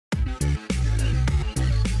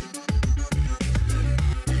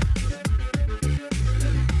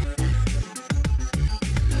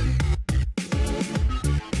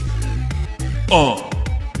Ooh,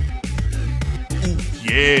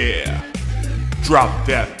 yeah. Drop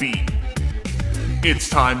that beat. It's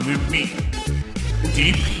time to meet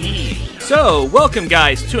DP. So, welcome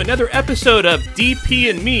guys to another episode of DP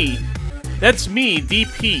and Me. That's me,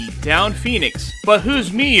 DP, Downphoenix. But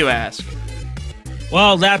who's me, you ask?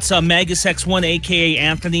 Well, that's MagusX1, aka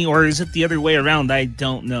Anthony, or is it the other way around? I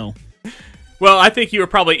don't know. Well, I think you were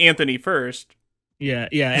probably Anthony first. Yeah,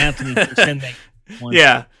 Anthony first. Then Mag1.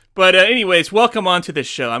 Yeah, but anyways, welcome on to the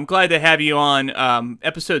show. I'm glad to have you on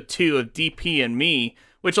episode 2 of DP and Me,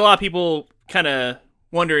 which a lot of people kind of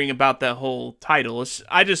wondering about that whole title.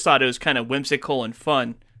 I just thought it was kind of whimsical and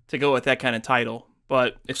fun to go with that kind of title.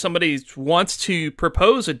 But if somebody wants to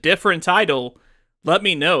propose a different title, let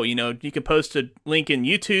me know. You know, you can post a link in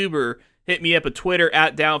YouTube or hit me up at Twitter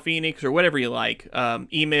at Downphoenix or whatever you like.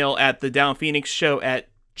 Email at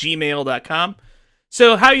thedownphoenixshow@gmail.com.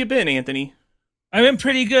 So how you been, Anthony? I've been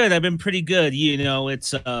pretty good. You know,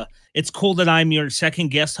 it's cool that I'm your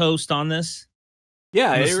second guest host on this.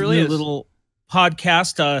 Yeah, it really is. Little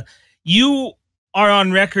podcast. You are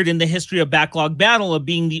on record in the history of Backlog Battle of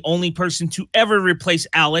being the only person to ever replace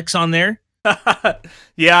Alex on there.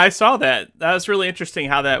 Yeah, I saw that. That was really interesting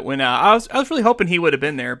how that went out. I was really hoping he would have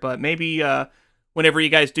been there, but maybe whenever you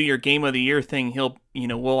guys do your Game of the Year thing,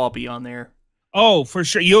 we'll all be on there. Oh, for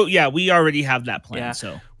sure. We already have that plan. Yeah.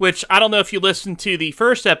 So, which I don't know if you listened to the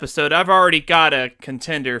first episode. I've already got a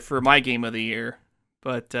contender for my Game of the Year.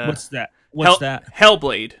 But what's that?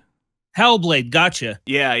 Hellblade. Hellblade. Gotcha.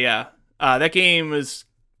 Yeah. That game is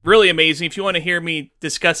really amazing. If you want to hear me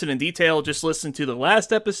discuss it in detail, just listen to the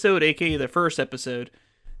last episode, aka the first episode,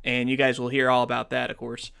 and you guys will hear all about that, of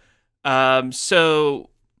course. So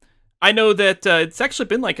I know that it's actually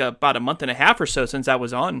been like about a month and a half or so since I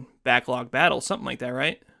was on Backlog Battle, something like that,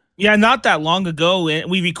 right? Yeah, not that long ago.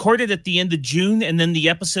 We recorded at the end of June, and then the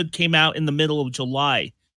episode came out in the middle of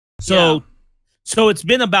July. So it's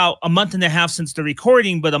been about a month and a half since the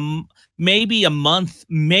recording, but maybe a month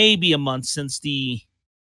since the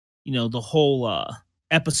whole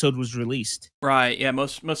episode was released. Right. Yeah.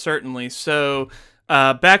 Most certainly. So,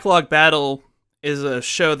 Backlog Battle is a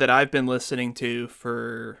show that I've been listening to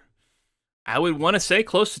for, I would want to say,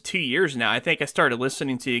 close to 2 years now. I think I started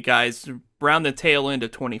listening to you guys around the tail end of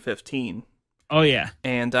 2015. Oh, yeah.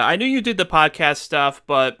 And I knew you did the podcast stuff,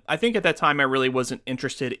 but I think at that time I really wasn't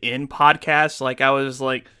interested in podcasts. Like, I was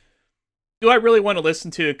like, do I really want to listen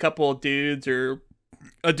to a couple of dudes or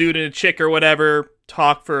a dude and a chick or whatever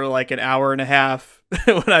talk for like an hour and a half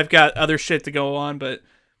when I've got other shit to go on? But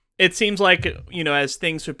it seems like, as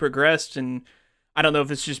things have progressed, and I don't know if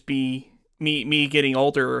it's just me getting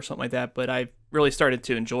older or something like that, but I've really started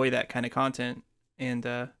to enjoy that kind of content.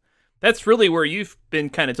 And that's really where you've been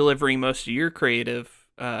kind of delivering most of your creative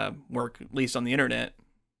work, at least on the internet.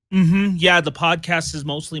 Mm-hmm. Yeah, the podcast is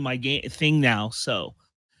mostly my thing now. So,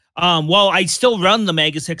 I still run the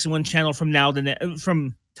MagusX1 channel from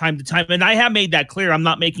time to time, and I have made that clear. I'm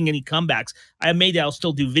not making any comebacks. I have made that I'll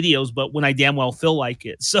still do videos, but when I damn well feel like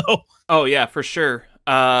it. So. Oh yeah, for sure.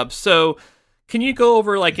 So can you go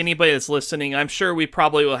over, like, anybody that's listening? I'm sure we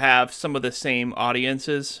probably will have some of the same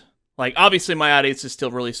audiences. Like, obviously my audience is still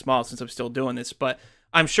really small since I'm still doing this, but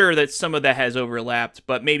I'm sure that some of that has overlapped.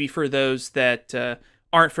 But maybe for those that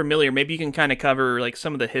aren't familiar, maybe you can kind of cover like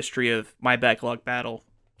some of the history of my Backlog Battle.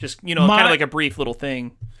 Just, kind of like a brief little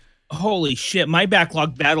thing. Holy shit, my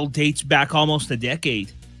Backlog Battle dates back almost a decade.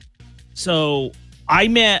 So I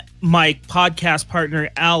met my podcast partner,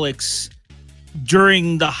 Alex,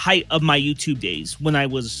 during the height of my YouTube days when I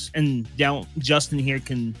was, and Justin here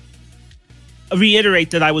can reiterate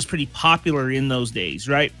that I was pretty popular in those days,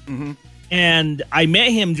 right? Mm-hmm. And I met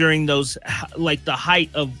him during those, like the height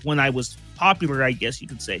of when I was popular, I guess you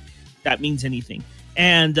could say. That means anything.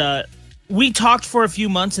 And we talked for a few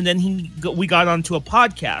months, and then we got onto a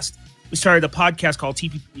podcast. We started a podcast called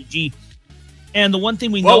TPPG. And the one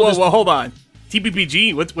thing we noticed... Whoa, hold on.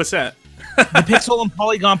 TPPG? What's that? The Pixel and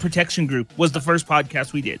Polygon Protection Group was the first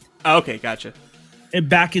podcast we did. Oh, okay, gotcha.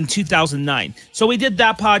 Back in 2009. So we did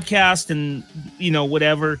that podcast and,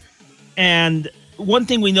 whatever. And one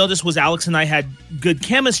thing we noticed was Alex and I had good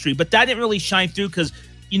chemistry, but that didn't really shine through because,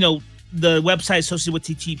 the website associated with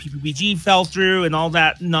TPPG fell through and all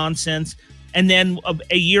that nonsense. And then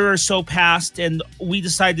a year or so passed, and we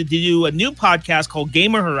decided to do a new podcast called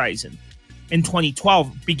Gamer Horizon in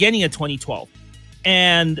 2012, beginning of 2012.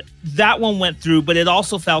 And that one went through, but it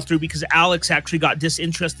also fell through because Alex actually got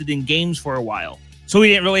disinterested in games for a while. So we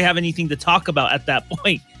didn't really have anything to talk about at that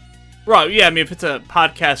point. Right, yeah, I mean, if it's a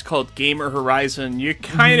podcast called Gamer Horizon, you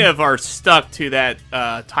kind of are stuck to that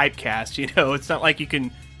typecast, It's not like you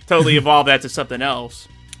can totally evolve that to something else.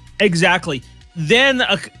 Exactly.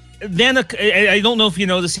 I don't know if you're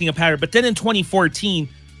noticing a pattern, but then in 2014,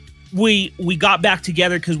 we got back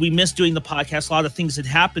together because we missed doing the podcast. A lot of things had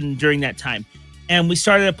happened during that time, and we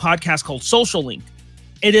started a podcast called Social Link.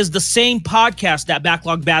 It is the same podcast that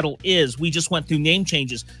Backlog Battle is. We just went through name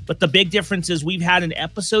changes, but the big difference is we've had an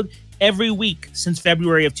episode every week since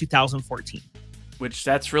February of 2014. Which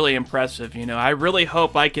that's really impressive. You know, I really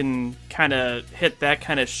hope I can kind of hit that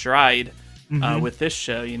kind of stride with this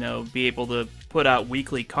show. You know, be able to put out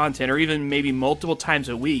weekly content or even maybe multiple times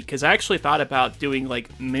a week. Because I actually thought about doing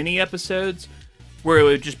like mini episodes where it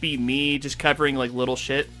would just be me just covering like little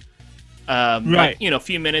shit. Right. Like, you know, a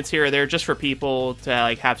few minutes here or there just for people to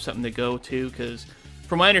like have something to go to. Because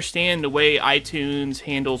from what I understand, the way iTunes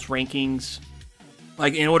handles rankings,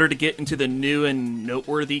 like in order to get into the new and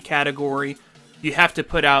noteworthy category, you have to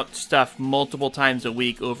put out stuff multiple times a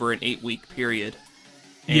week over an 8-week period.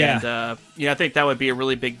 And, I think that would be a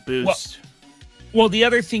really big boost. Well, the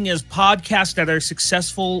other thing is podcasts that are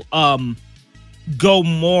successful go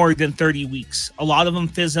more than 30 weeks. A lot of them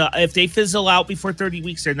fizzle. If they fizzle out before 30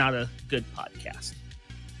 weeks, they're not a good podcast.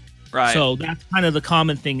 Right. So that's kind of the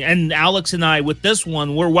common thing. And Alex and I, with this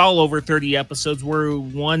one, we're well over 30 episodes. We're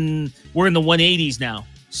in the 180s now.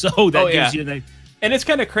 So that gives you the... And it's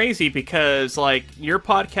kind of crazy because, like, your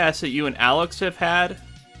podcast that you and Alex have had,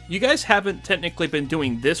 you guys haven't technically been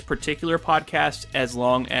doing this particular podcast as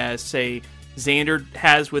long as, say, Xander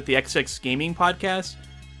has with the XX Gaming podcast.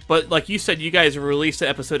 But like you said, you guys release an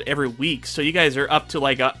episode every week, so you guys are up to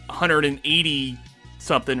like 180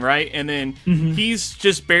 something, right? And then he's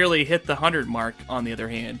just barely hit the 100 mark on the other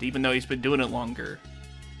hand, even though he's been doing it longer.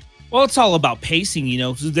 Well, it's all about pacing, you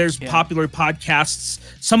know. There's popular podcasts.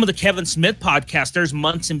 Some of the Kevin Smith podcasts, there's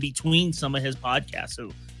months in between some of his podcasts.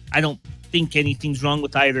 So I don't think anything's wrong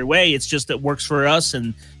with either way. It's just it works for us.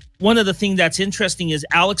 And one of the things that's interesting is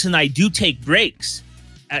Alex and I do take breaks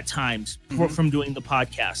at times from doing the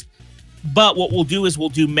podcast. But what we'll do is we'll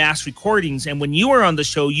do mass recordings. And when you were on the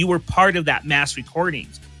show, you were part of that mass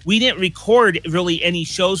recordings. We didn't record really any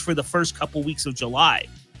shows for the first couple weeks of July.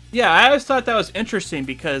 Yeah, I always thought that was interesting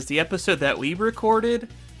because the episode that we recorded,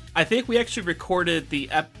 I think we actually recorded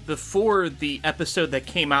before the episode that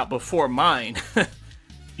came out before mine.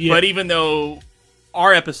 But even though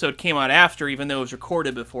our episode came out after, even though it was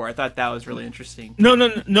recorded before, I thought that was really interesting.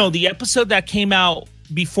 No. The episode that came out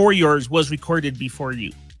before yours was recorded before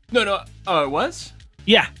you. No. Oh, it was?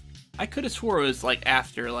 Yeah. I could have swore it was like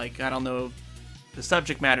after, like, I don't know, the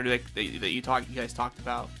subject matter that you guys talked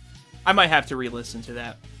about. I might have to re-listen to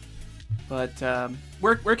that. But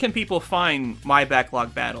where can people find My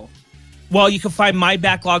Backlog Battle? Well, you can find My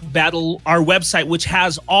Backlog Battle, our website, which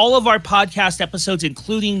has all of our podcast episodes,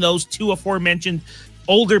 including those two aforementioned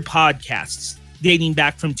older podcasts dating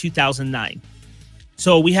back from 2009.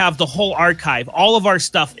 So we have the whole archive. All of our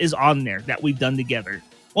stuff is on there that we've done together.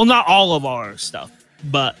 Well, not all of our stuff,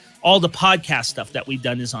 but all the podcast stuff that we've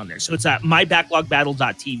done is on there. So it's at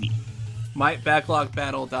mybacklogbattle.tv.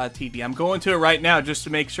 mybacklogbattle.tv. I'm going to it right now just to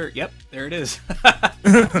make sure. Yep, there it is.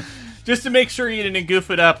 Just to make sure you didn't goof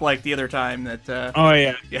it up like the other time. That. Oh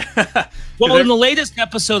yeah. Well, in the latest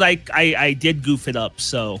episode, I did goof it up.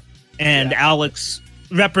 So, and Alex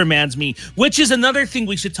reprimands me, which is another thing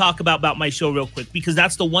we should talk about my show real quick, because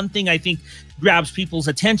that's the one thing I think grabs people's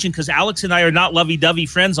attention, because Alex and I are not lovey-dovey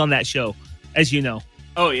friends on that show, as you know.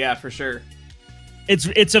 Oh yeah, for sure. It's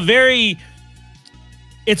a very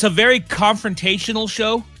confrontational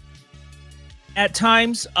show at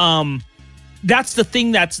times. That's the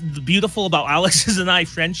thing that's beautiful about Alex's and I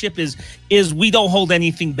friendship is we don't hold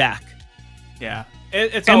anything back. Yeah,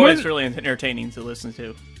 it's always really entertaining to listen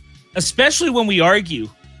to, especially when we argue.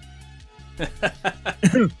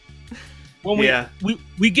 When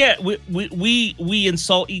we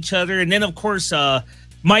insult each other, and then of course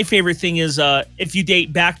my favorite thing is if you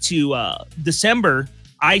date back to December,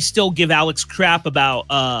 I still give Alex crap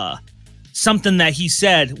about something that he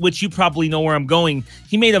said, which you probably know where I'm going.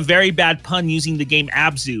 He made a very bad pun using the game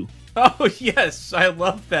Abzu. Oh yes, I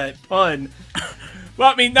love that pun.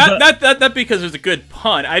 Well, I mean, not because it was a good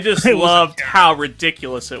pun. I just loved how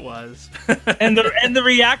ridiculous it was. and the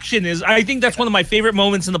reaction is, I think that's one of my favorite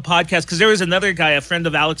moments in the podcast, because there was another guy, a friend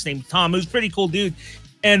of Alex named Tom, who's a pretty cool dude,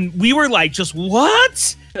 and we were like, just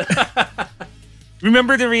what?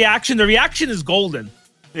 Remember the reaction? The reaction is golden.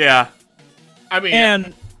 Yeah. I mean,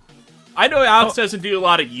 and I know Alex doesn't do a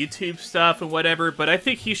lot of YouTube stuff and whatever, but I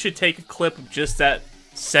think he should take a clip of just that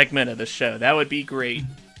segment of the show. That would be great.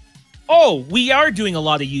 Oh, we are doing a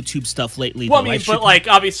lot of YouTube stuff lately. Well, I mean, but like,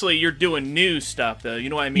 obviously you're doing new stuff, though. You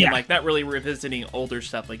know what I mean? Yeah. Like, not really revisiting older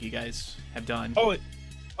stuff like you guys have done.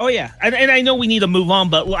 Oh, yeah. And I know we need to move on,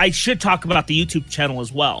 but I should talk about the YouTube channel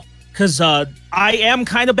as well. Because I am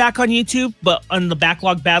kind of back on YouTube, but on the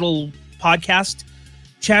Backlog Battle podcast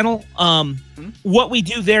channel. What we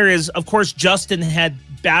do there is, of course, Justin had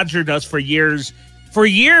badgered us for years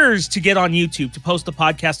to get on YouTube, to post the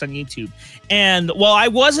podcast on YouTube. And while I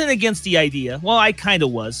wasn't against the idea, well, I kind of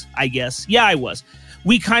was, I guess. Yeah, I was.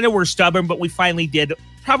 We kind of were stubborn, but we finally did,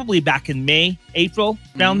 probably back in May, April,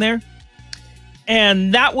 down there.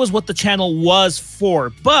 And that was what the channel was for.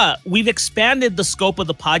 But we've expanded the scope of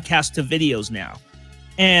the podcast to videos now.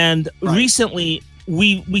 And recently,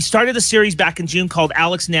 we started a series back in June called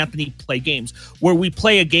Alex and Anthony Play Games, where we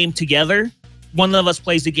play a game together. One of us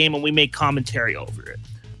plays the game and we make commentary over it.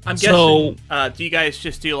 I'm guessing, do you guys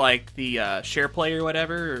just do like the share play or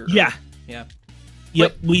whatever? Or, yeah. Yeah.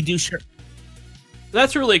 Yep, we do share.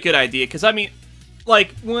 That's a really good idea, because I mean,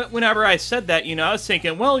 like, whenever I said that, you know, I was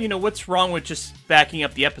thinking, well, you know, what's wrong with just backing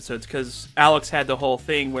up the episodes? Because Alex had the whole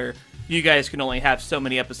thing where you guys can only have so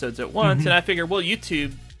many episodes at once, and I figured, well,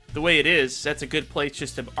 YouTube, the way it is, that's a good place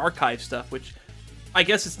just to archive stuff, which I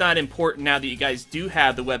guess it's not important now that you guys do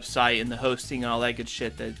have the website and the hosting and all that good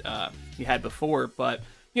shit that you had before, but,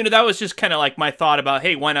 you know, that was just kind of like my thought about,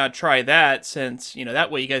 hey, why not try that, since, you know,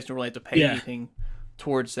 that way you guys don't really have to pay anything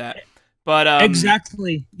towards that. But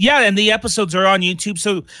exactly. Yeah, and the episodes are on YouTube.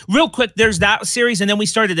 So real quick, there's that series, and then we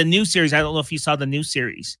started a new series. I don't know if you saw the new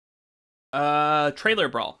series. Trailer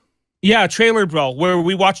Brawl. Yeah, Trailer Brawl, where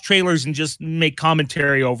we watch trailers and just make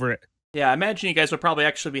commentary over it. Yeah, I imagine you guys will probably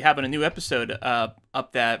actually be having a new episode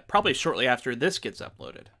up that probably shortly after this gets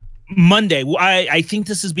uploaded. Monday. I think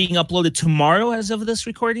this is being uploaded tomorrow as of this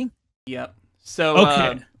recording. Yep.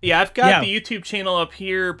 So, yeah, I've got the YouTube channel up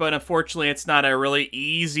here, but unfortunately it's not a really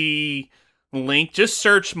easy link. Just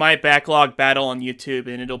search My Backlog Battle on YouTube,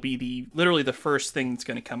 and it'll be literally the first thing that's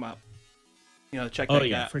going to come up. You know, check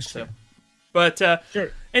that out. For sure. So, but,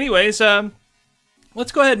 anyways,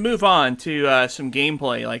 let's go ahead and move on to some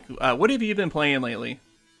gameplay. Like, what have you been playing lately?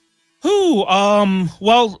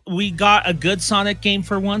 Well, we got a good Sonic game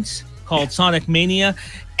for once called Sonic Mania.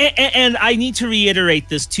 And I need to reiterate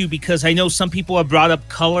this, too, because I know some people have brought up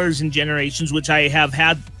Colors and Generations, which I have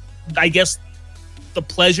had, I guess, the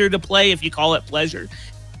pleasure to play, if you call it pleasure.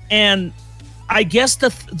 And I guess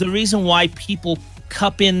the reason why people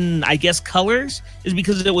cup in, I guess, Colors is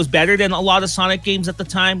because it was better than a lot of Sonic games at the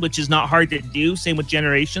time, which is not hard to do. Same with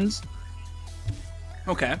Generations.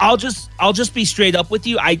 Okay. I'll just be straight up with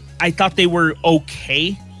you. I thought they were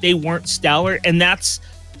okay. They weren't stellar, and that's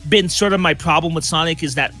been sort of my problem with Sonic,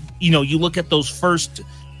 is that, you know, you look at those first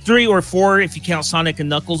 3 or 4, if you count Sonic and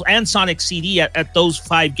Knuckles and Sonic CD at those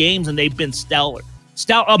 5 games, and they've been stellar,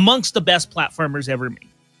 amongst the best platformers ever made.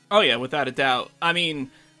 Oh yeah, without a doubt. I mean,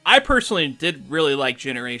 I personally did really like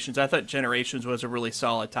Generations. I thought Generations was a really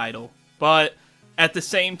solid title, but at the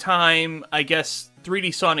same time, I guess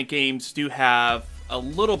 3D Sonic games do have a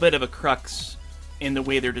little bit of a crux in the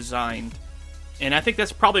way they're designed. And I think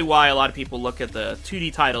that's probably why a lot of people look at the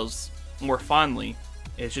 2D titles more fondly.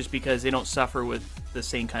 It's just because they don't suffer with the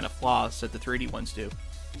same kind of flaws that the 3D ones do.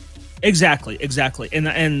 Exactly.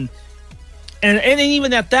 And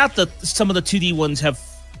even at that, some of the 2D ones have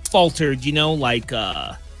faltered, you know, like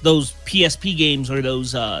those PSP games or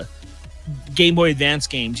those Game Boy Advance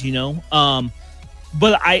games, you know.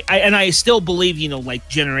 But I still believe, you know, like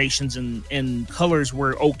Generations and Colors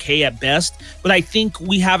were okay at best. But I think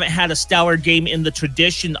we haven't had a stellar game in the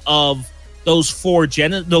tradition of those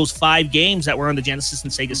 5 games that were on the Genesis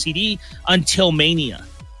and Sega CD until Mania.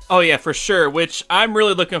 Oh yeah, for sure. Which I'm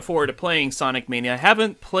really looking forward to playing Sonic Mania. I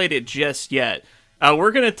haven't played it just yet.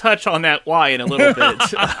 We're gonna touch on that why in a little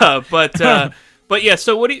bit. But yeah.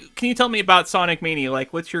 So can you tell me about Sonic Mania?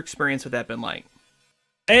 Like, what's your experience with that been like?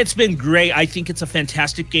 It's been great. I think it's a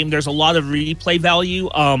fantastic game. There's a lot of replay value.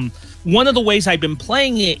 One of the ways I've been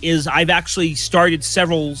playing it is I've actually started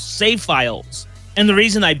several save files. And the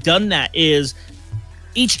reason I've done that is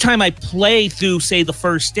each time I play through, say, the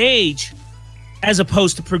first stage, as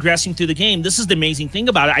opposed to progressing through the game, this is the amazing thing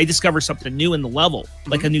about it. I discover something new in the level,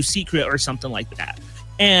 like a new secret or something like that.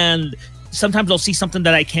 And sometimes I'll see something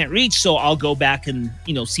that I can't reach, so I'll go back and,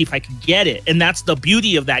 you know, see if I can get it. And that's the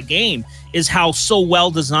beauty of that game, is how so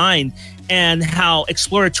well designed and how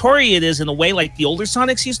exploratory it is in a way like the older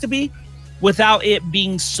Sonics used to be, without it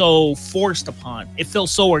being so forced upon. It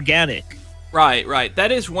feels so organic. Right.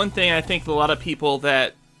 That is one thing I think a lot of people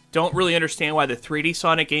that don't really understand why the 3D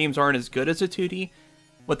Sonic games aren't as good as the 2D.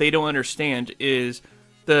 What they don't understand is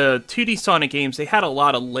the 2D Sonic games, they had a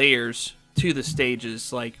lot of layers to the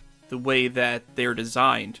stages, like the way that they're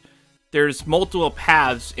designed. There's multiple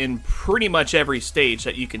paths in pretty much every stage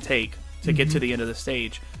that you can take to get to the end of the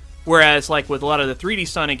stage. Whereas, like, with a lot of the 3D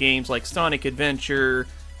Sonic games, like Sonic Adventure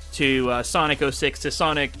to Sonic 06 to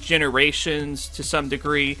Sonic Generations to some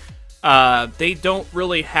degree, they don't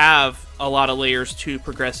really have a lot of layers to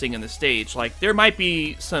progressing in the stage. Like, there might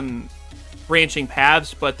be some branching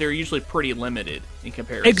paths, but they're usually pretty limited in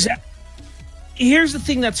comparison. Exactly. Here's the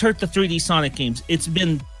thing that's hurt the 3D Sonic games. It's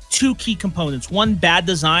been two key components. One, bad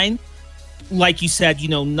design. Like you said,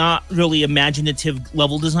 not really imaginative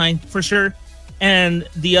level design for sure. And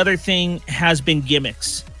the other thing has been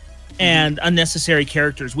gimmicks and unnecessary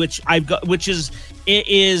characters, which it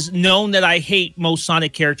is known that I hate most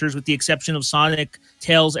Sonic characters with the exception of Sonic,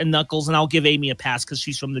 Tails, and Knuckles, and I'll give Amy a pass because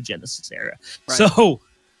she's from the Genesis era. Right. So,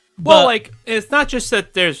 well, like, it's not just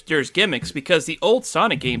that there's gimmicks, because the old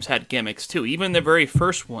Sonic games had gimmicks too, even the very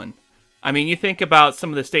first one. I mean, you think about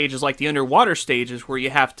some of the stages, like the underwater stages, where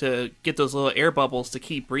you have to get those little air bubbles to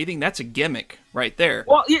keep breathing. That's a gimmick right there.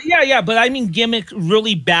 Well, yeah, but I mean gimmick,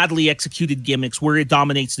 really badly executed gimmicks where it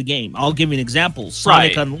dominates the game. I'll give you an example.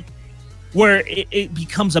 Sonic Unleashed, where it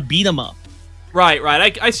becomes a beat 'em up. Right.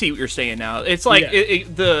 I see what you're saying now. It's like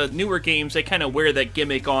the newer games, they kind of wear that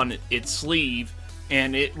gimmick on its sleeve,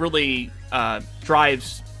 and it really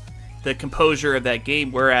drives the composure of that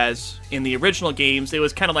game, whereas in the original games, it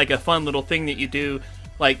was kind of like a fun little thing that you do.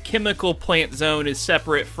 Like, Chemical Plant Zone is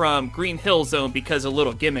separate from Green Hill Zone because of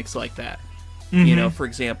little gimmicks like that, for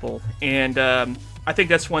example. And I think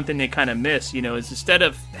that's one thing they kind of miss, is instead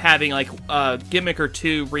of having, like, a gimmick or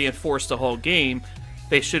two reinforce the whole game,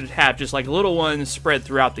 they should have just, like, little ones spread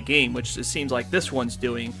throughout the game, which it seems like this one's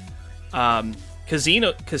doing.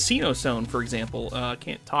 Casino Zone, for example, I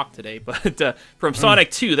can't talk today, but from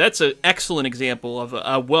Sonic 2, that's an excellent example of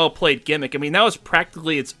a well-played gimmick. I mean, that was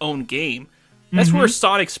practically its own game. That's where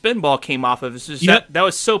Sonic Spinball came off of. It's just that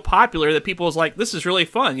was so popular that people was like, this is really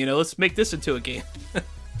fun, let's make this into a game.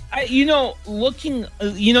 That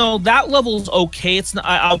level's okay. It's not,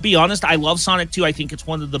 I'll be honest, I love Sonic 2. I think it's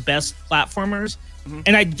one of the best platformers.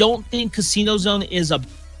 And I don't think Casino Zone is a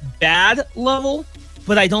bad level,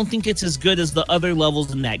 but I don't think it's as good as the other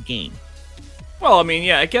levels in that game. Well, I mean,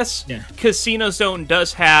 I guess Casino Zone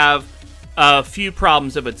does have a few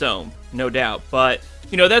problems of its own, no doubt. But,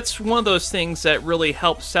 that's one of those things that really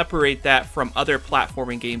helps separate that from other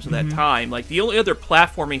platforming games of that time. Like, the only other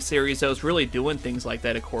platforming series that was really doing things like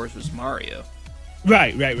that, of course, was Mario.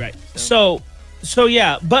 Right. So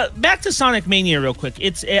yeah, but back to Sonic Mania real quick.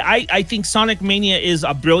 I think Sonic Mania is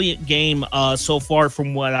a brilliant game so far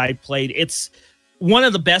from what I played. It's one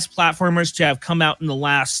of the best platformers to have come out in the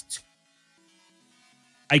last,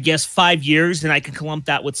 I guess, 5 years, and I can clump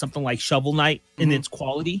that with something like Shovel Knight in its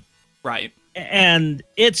quality. Right. And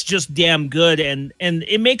it's just damn good, and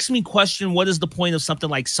it makes me question what is the point of something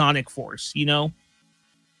like Sonic Force,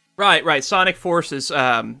 Right. Sonic Force is,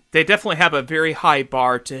 they definitely have a very high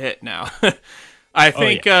bar to hit now. I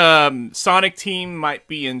think Sonic Team might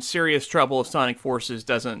be in serious trouble if Sonic Forces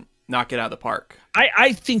doesn't knock it out of the park.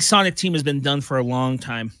 I think Sonic Team has been done for a long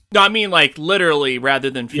time. No, I mean, like, literally rather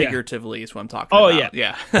than figuratively is what I'm talking about.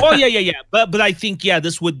 Yeah. Yeah. But I think,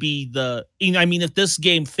 this would be if this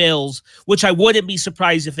game fails, which I wouldn't be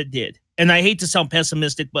surprised if it did. And I hate to sound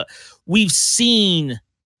pessimistic, but we have seen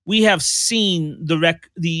the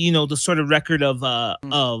sort of record of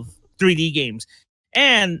 3D games.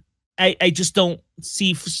 And I just don't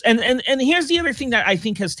see, and here's the other thing that I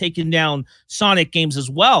think has taken down Sonic games as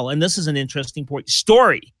well, and this is an interesting point: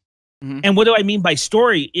 story. And what do I mean by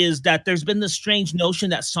story is that there's been this strange notion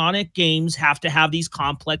that Sonic games have to have these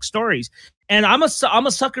complex stories, and I'm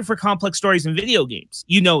a sucker for complex stories in video games,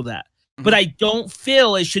 that, but I don't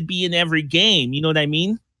feel it should be in every game. You know what I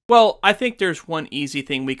mean? Well, I think there's one easy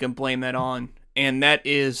thing we can blame that on, and that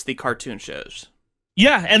is the cartoon shows.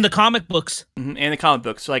 Yeah, and the comic books. And the comic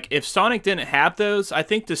books. Like, if Sonic didn't have those, I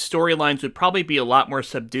think the storylines would probably be a lot more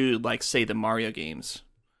subdued, like, say, the Mario games.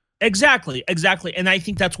 Exactly. And I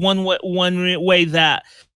think that's one way that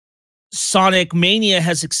Sonic Mania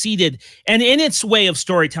has succeeded. And in its way of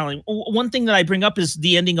storytelling, one thing that I bring up is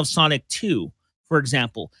the ending of Sonic 2, for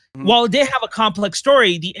example. While it did have a complex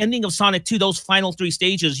story, the ending of Sonic 2, those final 3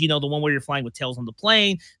 stages, the one where you're flying with Tails on the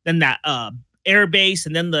plane, then that air base,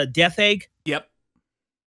 and then the Death Egg. Yep.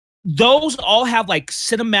 Those all have like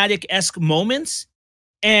cinematic-esque moments.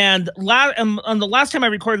 And on the last time I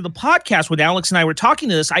recorded the podcast when Alex and I were talking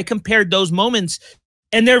to this, I compared those moments,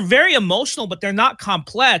 and they're very emotional, but they're not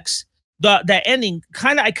complex. The ending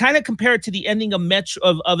I kind of compare it to the ending of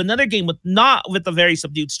another game with a very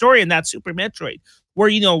subdued story, and that's Super Metroid,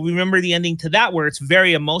 where remember the ending to that, where it's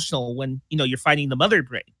very emotional when you're fighting the Mother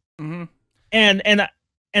Brain. And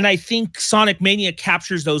I think Sonic Mania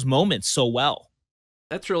captures those moments so well.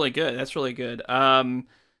 That's really good.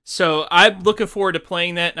 So I'm looking forward to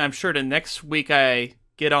playing that, and I'm sure the next week I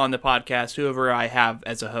get on the podcast, whoever I have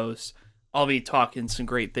as a host, I'll be talking some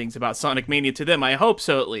great things about Sonic Mania to them. I hope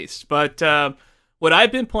so, at least. But what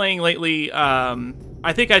I've been playing lately,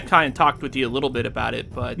 I think I kind of talked with you a little bit about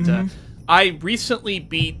it, but I recently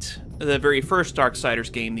beat the very first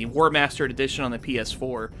Darksiders game, the War Mastered Edition on the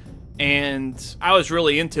PS4, and I was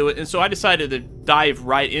really into it, and so I decided to dive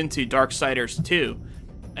right into Darksiders 2,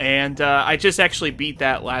 and I just actually beat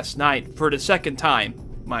that last night for the second time,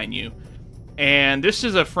 mind you. And this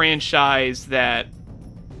is a franchise that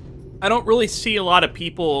I don't really see a lot of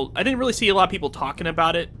people... I didn't really see a lot of people talking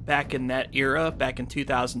about it back in that era, back in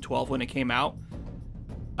 2012 when it came out.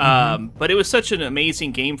 But it was such an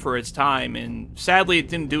amazing game for its time, and sadly it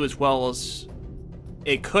didn't do as well as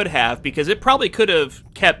it could have, because it probably could have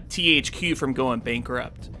kept THQ from going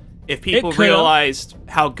bankrupt if people realized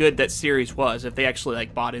how good that series was, if they actually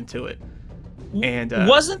like bought into it. And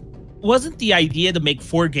wasn't the idea to make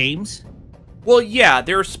 4 games? Well, yeah,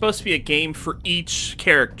 there was supposed to be a game for each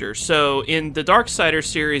character. So in the Darksiders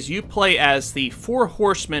series, you play as the 4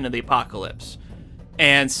 Horsemen of the Apocalypse.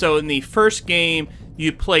 And so in the first game,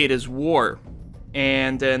 you played as War.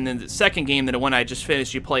 And then in the second game, the one I just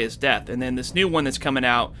finished, you play as Death. And then this new one that's coming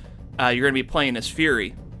out, you're going to be playing as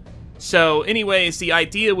Fury. So anyways, the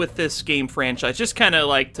idea with this game franchise, just kind of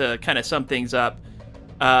like to kind of sum things up,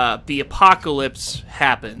 the apocalypse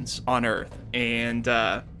happens on Earth. And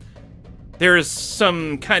there's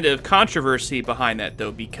some kind of controversy behind that,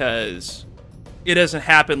 though, because it doesn't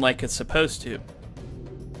happen like it's supposed to.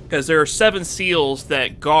 Because there are 7 seals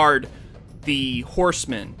that guard the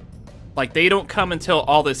horsemen. Like, they don't come until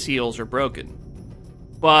all the seals are broken.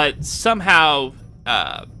 But somehow,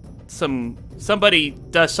 somebody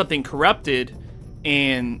does something corrupted,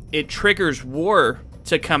 and it triggers War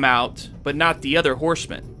to come out, but not the other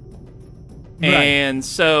horsemen. Right. And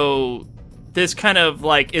so this kind of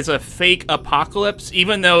like is a fake apocalypse,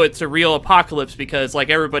 even though it's a real apocalypse, because like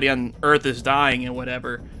everybody on Earth is dying and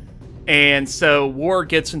whatever. And so War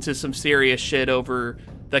gets into some serious shit over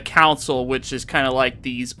the Council, which is kind of like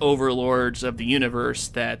these overlords of the universe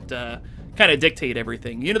that kind of dictate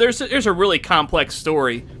everything. You know, there's a really complex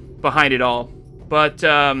story behind it all, but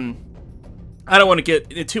I don't want to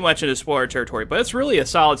get too much into spoiler territory, but it's really a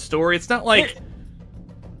solid story. It's not like...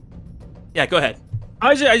 Yeah, go ahead.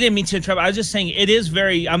 I didn't mean to interrupt. I was just saying it is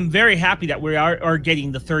I'm very happy that we are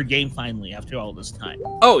getting the 3rd game finally after all this time.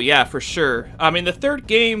 Oh, yeah, for sure. I mean, the 3rd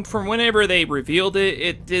game, from whenever they revealed it,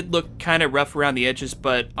 it did look kind of rough around the edges,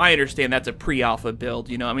 but I understand that's a pre-alpha build,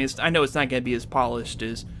 you know? I mean, I know it's not going to be as polished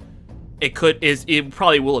as it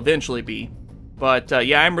probably will eventually be. But,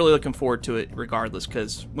 yeah, I'm really looking forward to it regardless,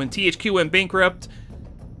 because when THQ went bankrupt,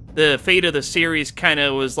 the fate of the series kind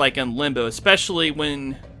of was like in limbo, especially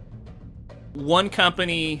when one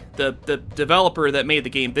company, the developer that made the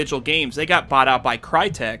game, Vigil Games, they got bought out by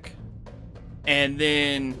Crytek, and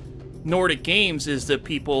then Nordic Games is the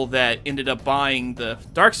people that ended up buying the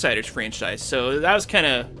Darksiders franchise. So that was kind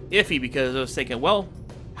of iffy, because I was thinking, well,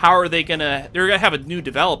 how are they gonna... They're gonna have a new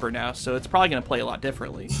developer now, so it's probably gonna play a lot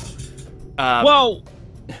differently. Well,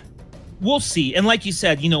 we'll see. And like you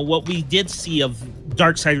said, you know, what we did see of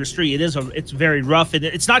Darksiders 3, it's very rough, and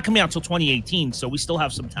it's not coming out until 2018, so we still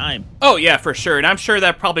have some time. Oh, yeah, for sure. And I'm sure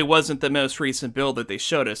that probably wasn't the most recent build that they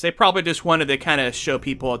showed us. They probably just wanted to kind of show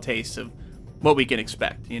people a taste of what we can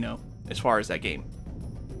expect, you know, as far as that game.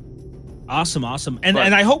 Awesome. And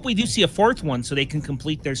I hope we do see a 4th one so they can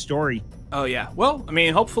complete their story. Oh, yeah. Well, I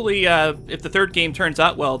mean, hopefully, if the 3rd game turns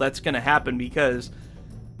out well, that's going to happen, because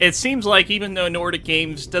it seems like even though Nordic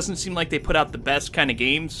Games doesn't seem like they put out the best kind of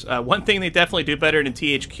games, one thing they definitely do better than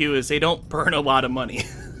THQ is they don't burn a lot of money.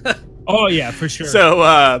 Oh, yeah, for sure.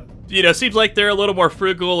 So, you know, seems like they're a little more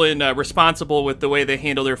frugal and responsible with the way they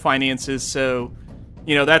handle their finances. So,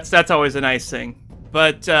 you know, that's always a nice thing.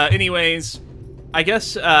 But anyways, I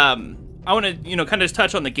guess I want to, you know, kind of just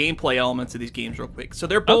touch on the gameplay elements of these games real quick. So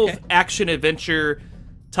they're both action-adventure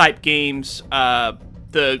type games.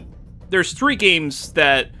 There's 3 games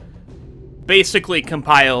that basically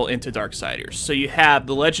compile into Darksiders. So you have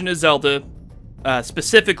The Legend of Zelda,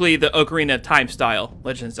 specifically the Ocarina of Time style,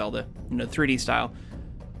 Legend of Zelda, you know, 3D style.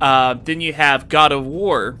 Then you have God of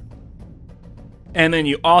War, and then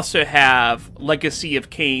you also have Legacy of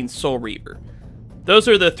Kain, Soul Reaver. Those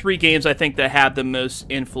are the 3 games I think that have the most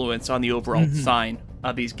influence on the overall design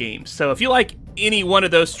of these games. So if you like any one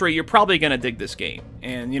of those 3, you're probably going to dig this game.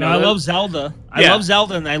 And you know, I love Zelda. I love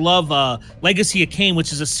Zelda, and I love Legacy of Kain,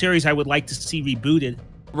 which is a series I would like to see rebooted.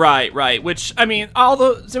 Right. Which, I mean, all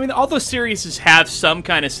those series have some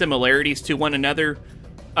kind of similarities to one another.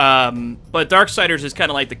 But Darksiders is kind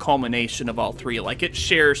of like the culmination of all three. Like, it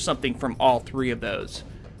shares something from all three of those.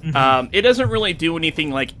 It doesn't really do anything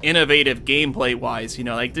like innovative gameplay wise, you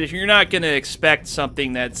know, like you're not going to expect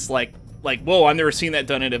something that's like, whoa, I've never seen that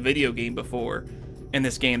done in a video game before in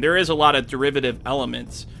this game. There is a lot of derivative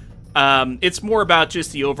elements. It's more about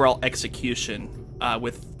just the overall execution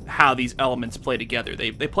with how these elements play together.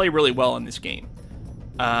 They play really well in this game.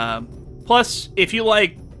 Plus, if you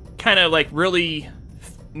like kind of like really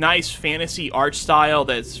nice fantasy art style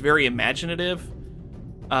that's very imaginative,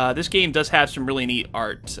 this game does have some really neat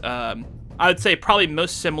art. I would say probably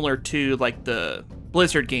most similar to like the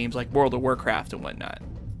Blizzard games like World of Warcraft and whatnot.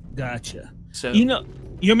 Gotcha. So, you know,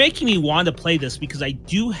 you're making me want to play this because I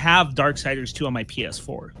do have Darksiders 2 on my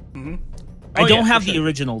PS4. I don't have the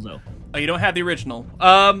original though. Oh, you don't have the original.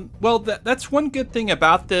 Well, that's one good thing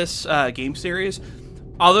about this game series.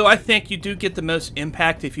 Although I think you do get the most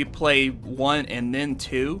impact if you play 1 and then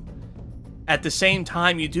 2. At the same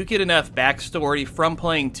time, you do get enough backstory from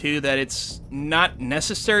playing 2 that it's not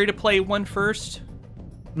necessary to play 1 first.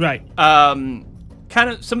 Right. Kind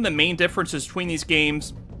of some of the main differences between these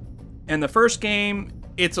games. In the first game,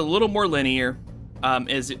 it's a little more linear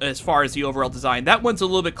as far as the overall design. That one's a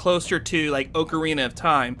little bit closer to like Ocarina of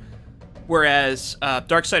Time, whereas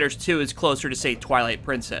Darksiders 2 is closer to, say, Twilight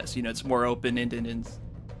Princess. You know, it's more open-ended and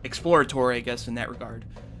exploratory, I guess, in that regard.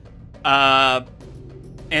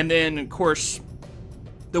 And then, of course,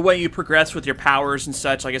 the way you progress with your powers and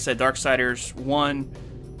such, like I said, Darksiders 1,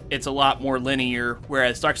 it's a lot more linear,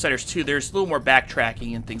 whereas Darksiders 2, there's a little more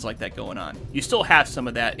backtracking and things like that going on. You still have some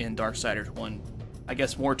of that in Darksiders 1, I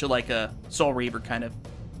guess more to like a Soul Reaver kind of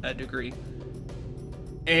degree.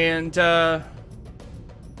 And, yeah,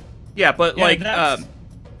 but yeah, like,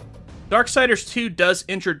 Darksiders 2 does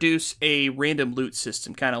introduce a random loot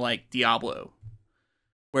system, kind of like Diablo,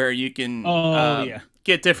 where you can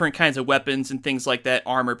get different kinds of weapons and things like that,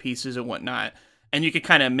 armor pieces and whatnot, and you can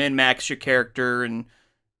kind of min-max your character and,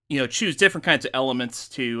 you know, choose different kinds of elements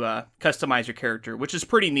to customize your character, which is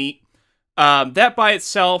pretty neat. That by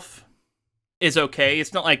itself is okay.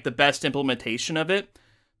 It's not like the best implementation of it,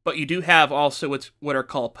 but you do have also what are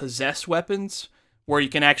called possessed weapons, where you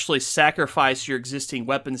can actually sacrifice your existing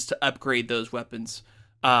weapons to upgrade those weapons,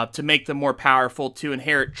 to make them more powerful, to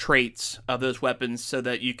inherit traits of those weapons so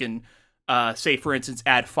that you can, say, for instance,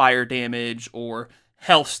 add fire damage or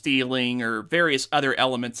health stealing or various other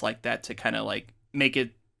elements like that to kind of like make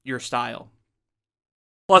it your style.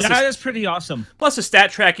 Plus, that is pretty awesome. Plus, the stat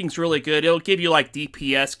tracking's really good. It'll give you like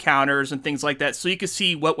DPS counters and things like that, so you can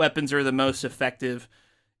see what weapons are the most effective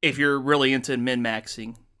if you're really into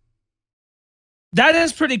min-maxing. That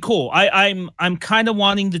is pretty cool. I'm kind of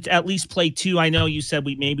wanting to at least play 2. I know you said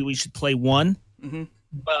maybe we should play 1,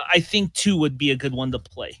 but I think 2 would be a good one to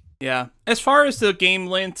play. Yeah. As far as the game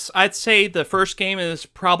lengths, I'd say the first game is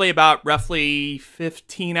probably about roughly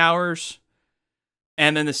 15 hours.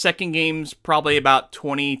 And then the second game's probably about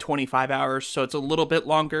 20, 25 hours, so it's a little bit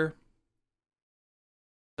longer.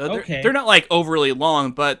 So they're not like overly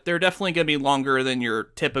long, but they're definitely going to be longer than your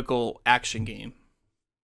typical action game.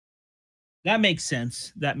 That makes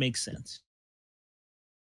sense. That makes sense.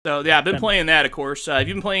 So yeah, I've been playing that, of course. Have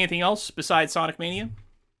you been playing anything else besides Sonic Mania?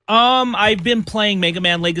 I've been playing Mega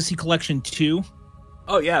Man Legacy Collection 2.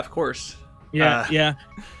 Oh yeah, of course. Yeah, yeah.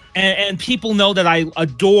 And people know that I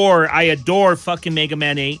adore fucking Mega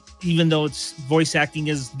Man 8, even though its voice acting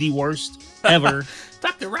is the worst ever.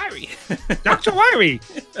 Dr. Wiry. Dr. Wiry!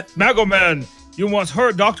 Mega Man, you must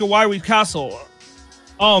hurt Dr. Wiry Castle.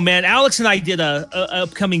 Oh man, Alex and I did a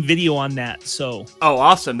upcoming video on that, so. Oh,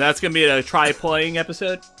 awesome. That's going to be a try-playing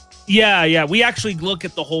episode? Yeah. We actually look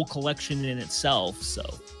at the whole collection in itself, so.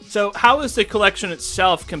 So how is the collection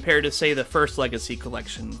itself compared to, say, the first Legacy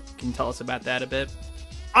collection? Can you tell us about that a bit?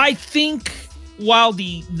 I think while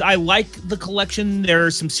I like the collection, there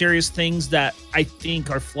are some serious things that I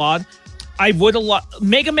think are flawed.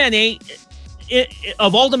 Mega Man 8,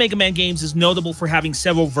 of all the Mega Man games, is notable for having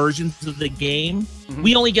several versions of the game.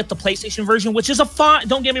 We only get the PlayStation version, which is a fine.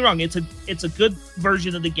 Don't get me wrong, it's a good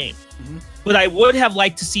version of the game. But I would have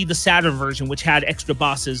liked to see the Saturn version, which had extra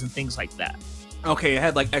bosses and things like that. Okay, it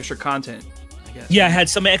had like extra content, I guess. Yeah, it had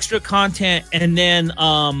some extra content, and then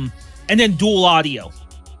dual audio.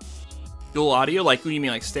 Dual audio? Like, what do you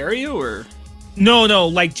mean, like stereo, or? No,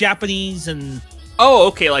 like Japanese and... Oh,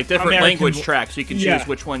 okay, like different American language tracks, so you can choose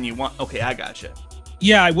which one you want. Okay, I gotcha.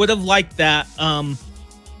 Yeah, I would have liked that.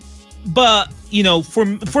 But, you know,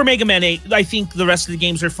 for Mega Man 8, I think the rest of the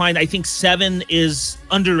games are fine. I think 7 is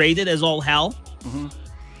underrated as all hell.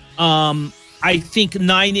 I think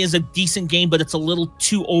 9 is a decent game, but it's a little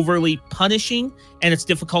too overly punishing, and its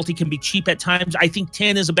difficulty can be cheap at times. I think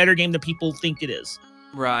 10 is a better game than people think it is.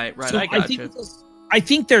 Right. So I gotcha. I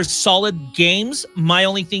think there's solid games. My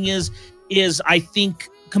only thing is I think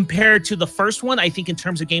compared to the first one, I think in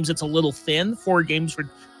terms of games, it's a little thin. 4 games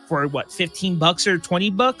for what, $15 or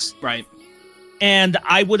 $20? Right. And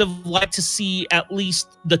I would have liked to see at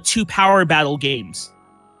least the 2 Power Battle games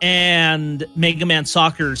and Mega Man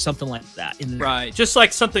Soccer or something like that in there. Right. Just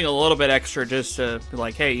like something a little bit extra, just to be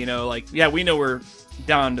like, hey, you know, like, yeah, we know we're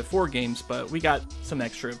down to 4 games, but we got some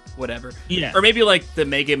extra whatever. Yeah. Or maybe like the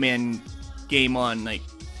Mega Man game on like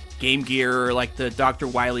Game Gear, or like the Dr.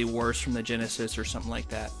 Wily Wars from the Genesis or something like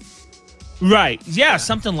that. Right. Yeah,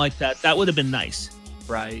 something like that. That would have been nice.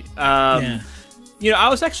 Right. Yeah. You know, I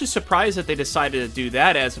was actually surprised that they decided to do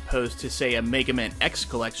that as opposed to, say, a Mega Man X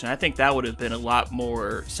collection. I think that would have been a lot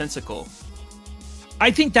more sensical.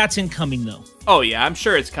 I think that's incoming, though. Oh, yeah, I'm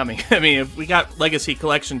sure it's coming. I mean, if we got Legacy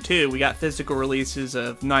Collection 2, we got physical releases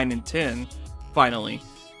of 9 and 10, finally.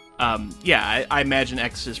 Yeah, I imagine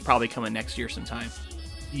X is probably coming next year sometime.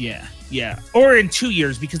 Yeah. Or in 2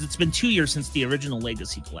 years, because it's been 2 years since the original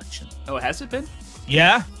Legacy Collection. Oh, has it been?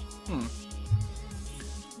 Yeah.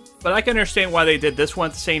 But I can understand why they did this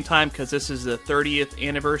one at the same time, because this is the 30th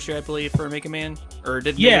anniversary, I believe, for Mega Man. Or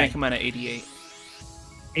did Mega Man come out at 88?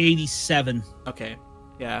 87. Okay.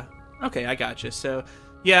 Yeah. Okay, I gotcha. So,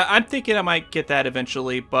 yeah, I'm thinking I might get that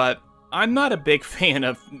eventually, but I'm not a big fan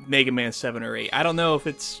of Mega Man 7 or 8. I don't know if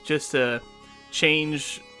it's just a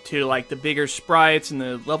change to, like, the bigger sprites and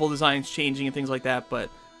the level designs changing and things like that,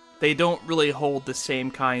 but they don't really hold the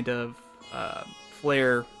same kind of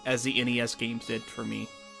flair as the NES games did for me.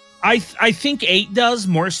 I think 8 does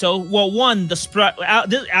more so. Well, one, the sprite.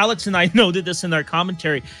 Alex and I noted this in our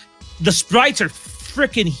commentary. The sprites are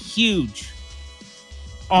freaking huge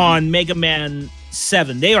on Mega Man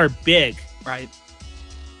 7. They are big, right?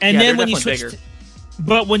 And yeah, then when you switch,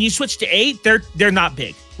 but when you switch to 8, they're not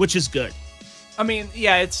big, which is good. I mean,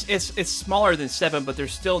 yeah, it's smaller than 7, but they're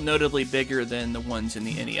still notably bigger than the ones in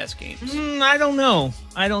the NES games. I don't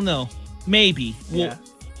know. Maybe. Yeah.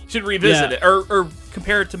 Should revisit it or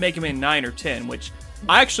compare it to Mega Man 9 or 10, which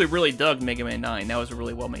I actually really dug Mega Man 9. That was a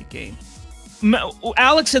really well-made game.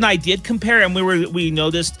 Alex and I did compare, and we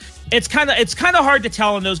noticed it's kind of hard to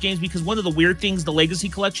tell in those games because one of the weird things the Legacy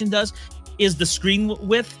Collection does is the screen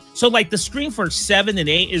width. So like the screen for 7 and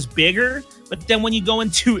 8 is bigger, but then when you go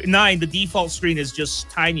into 9, the default screen is just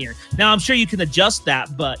tinier. Now I'm sure you can adjust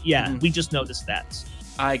that, but yeah, we just noticed that.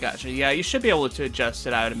 I gotcha. Yeah, you should be able to adjust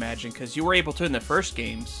it, I would imagine, because you were able to in the first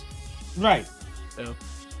games. Right. So,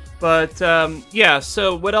 but yeah.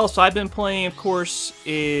 So what else I've been playing, of course,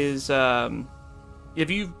 is if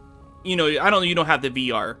you know, I don't know, you don't have the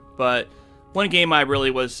VR, but one game I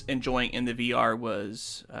really was enjoying in the VR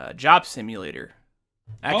was Job Simulator.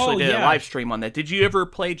 I actually did a live stream on that. Did you ever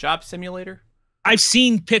play Job Simulator? I've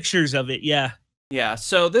seen pictures of it. Yeah. Yeah,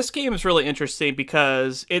 so this game is really interesting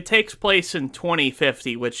because it takes place in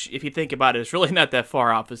 2050, which, if you think about it, is really not that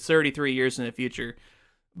far off. It's 33 years in the future.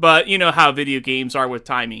 But you know how video games are with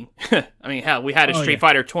timing. I mean, hell, we had a Street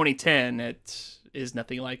Fighter 2010 that is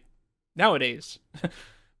nothing like nowadays.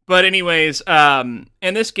 But anyways, in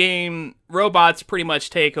this game, robots pretty much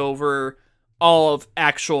take over all of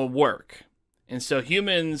actual work. And so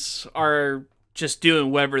humans are just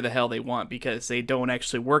doing whatever the hell they want because they don't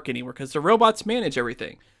actually work anywhere because the robots manage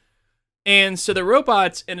everything. And so the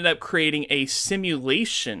robots ended up creating a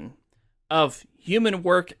simulation of human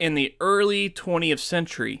work in the early 20th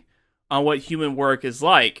century on what human work is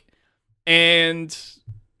like. And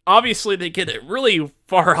obviously they get it really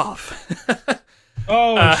far off.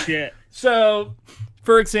 Shit. So,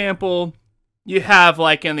 for example, you have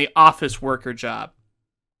like in the office worker job,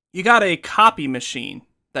 you got a copy machine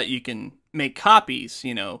that you can make copies,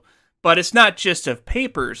 you know, but it's not just of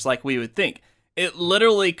papers like we would think. It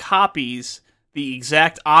literally copies the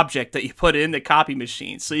exact object that you put in the copy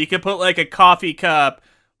machine. So you can put like a coffee cup,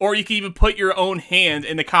 or you can even put your own hand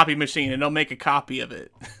in the copy machine and it'll make a copy of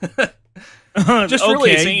it. Just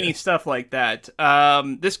really zany stuff like that.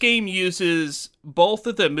 This game uses both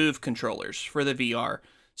of the Move controllers for the VR.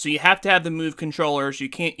 So you have to have the Move controllers. You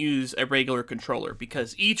can't use a regular controller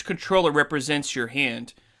because each controller represents your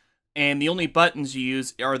hand. And the only buttons you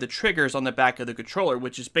use are the triggers on the back of the controller,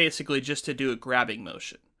 which is basically just to do a grabbing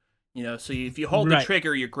motion. You know, so if you hold the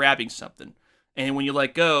trigger, you're grabbing something. And when you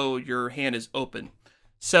let go, your hand is open.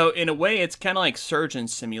 So in a way, it's kind of like Surgeon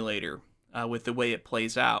Simulator with the way it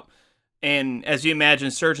plays out. And as you imagine,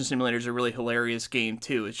 Surgeon Simulator is a really hilarious game,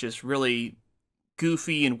 too. It's just really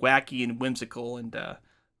goofy and wacky and whimsical. And I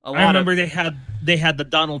remember they had the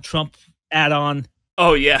Donald Trump add-on.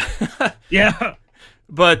 Oh yeah. Yeah.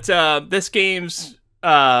 But this game's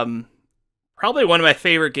probably one of my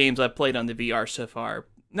favorite games I've played on the VR so far.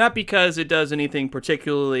 Not because it does anything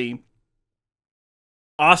particularly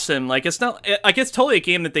awesome. Like, it's not, like, it's totally a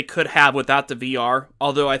game that they could have without the VR,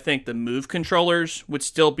 although I think the Move controllers would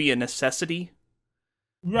still be a necessity.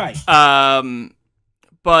 Right.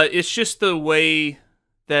 But it's just the way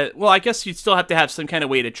that, well, I guess you'd still have to have some kind of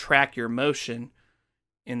way to track your motion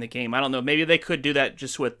in the game. I don't know. Maybe they could do that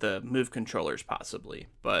just with the Move controllers, possibly.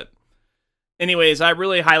 But anyways, I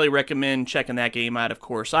really highly recommend checking that game out, of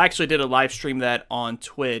course. I actually did a live stream that on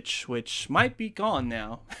Twitch, which might be gone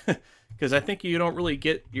now. Because I think you don't really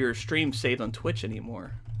get your stream saved on Twitch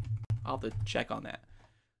anymore. I'll have to check on that.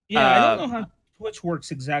 Yeah, I don't know how Twitch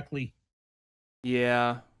works exactly.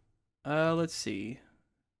 Yeah. Let's see.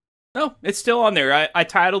 No, it's still on there. I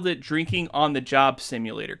titled it Drinking on the Job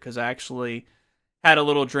Simulator because I actually had a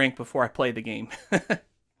little drink before I played the game.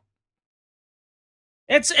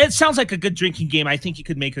 It sounds like a good drinking game. I think you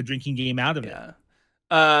could make a drinking game out of it.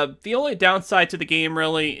 Yeah. The only downside to the game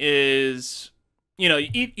really is, you know,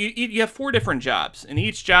 you have 4 different jobs, and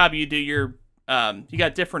each job you do your you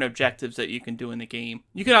got different objectives that you can do in the game.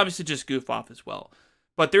 You can obviously just goof off as well,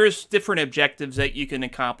 but there's different objectives that you can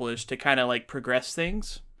accomplish to kind of like progress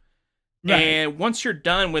things. Right. And once you're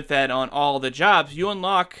done with that on all the jobs, you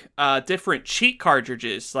unlock different cheat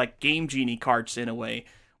cartridges, like Game Genie cards in a way,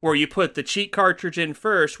 where you put the cheat cartridge in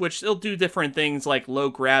first, which it'll do different things like low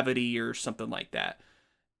gravity or something like that.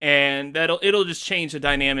 And it'll just change the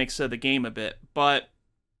dynamics of the game a bit. But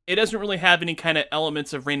it doesn't really have any kind of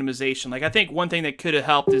elements of randomization. Like, I think one thing that could have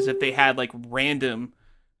helped is if they had like random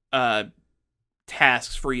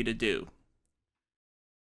tasks for you to do.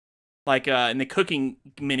 Like in the cooking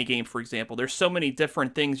minigame, for example, there's so many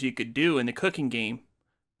different things you could do in the cooking game,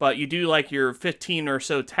 but you do like your 15 or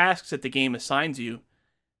so tasks that the game assigns you,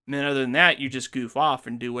 and then other than that, you just goof off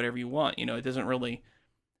and do whatever you want. You know, it doesn't really,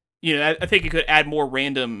 you know, I think you could add more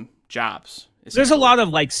random jobs. There's a lot of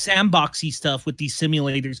like sandboxy stuff with these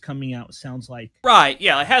simulators coming out, sounds like. Right,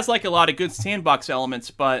 yeah, it has like a lot of good sandbox elements,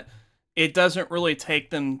 but it doesn't really take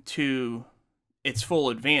them to its full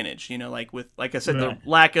advantage, you know, like I said, right. The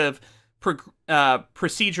lack of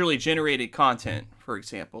procedurally generated content, for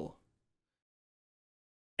example.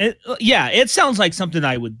 It sounds like something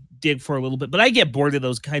I would dig for a little bit, but I get bored of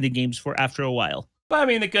those kind of games after a while. But I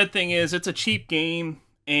mean, the good thing is it's a cheap game,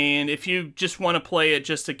 and if you just want to play it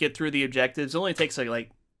just to get through the objectives, it only takes like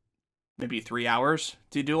maybe 3 hours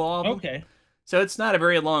to do all of them. Okay. So it's not a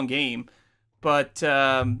very long game. But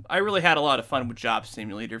I really had a lot of fun with Job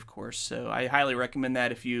Simulator, of course, so I highly recommend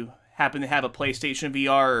that if you happen to have a PlayStation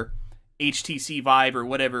VR or HTC Vive or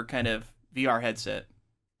whatever kind of VR headset.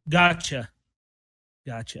 Gotcha.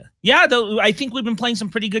 Yeah, though, I think we've been playing some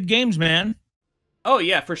pretty good games, man. Oh,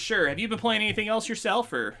 yeah, for sure. Have you been playing anything else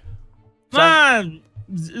yourself? Or a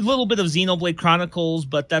little bit of Xenoblade Chronicles,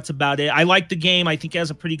 but that's about it. I like the game. I think it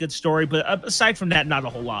has a pretty good story, but aside from that, not a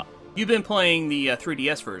whole lot. You've been playing the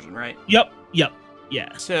 3DS version, right? Yep,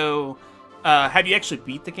 yeah. So, have you actually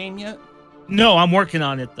beat the game yet? No, I'm working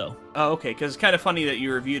on it, though. Oh, okay, because it's kind of funny that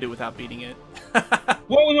you reviewed it without beating it.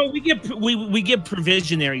 Well, no, we give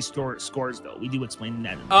provisionary scores, though. We do explain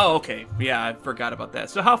that. Oh, okay. Yeah, I forgot about that.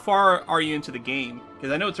 So how far are you into the game?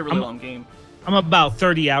 Because I know it's a really long game. I'm about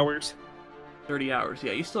 30 hours. 30 hours,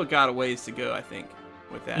 yeah. You still got a ways to go, I think,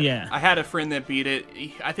 with that. Yeah. I had a friend that beat it.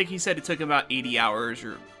 I think he said it took him about 80 hours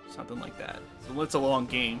or something like that. So it's a long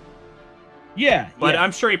game. Yeah. But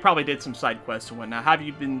I'm sure he probably did some side quests and whatnot. How have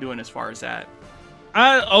you been doing as far as that?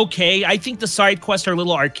 Okay. I think the side quests are a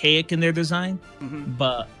little archaic in their design,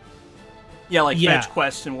 but yeah, like fetch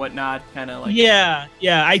quests and whatnot, kind of like. Yeah.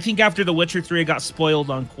 I think after The Witcher 3, I got spoiled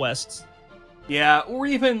on quests. Yeah, or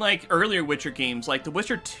even like earlier Witcher games, like The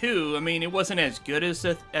Witcher 2. I mean, it wasn't as good as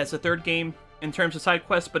the third game in terms of side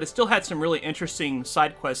quests, but it still had some really interesting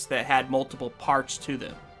side quests that had multiple parts to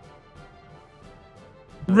them.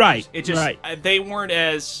 Right. It just they weren't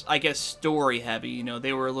as, I guess, story heavy. You know,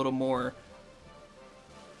 they were a little more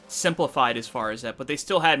simplified as far as that, but they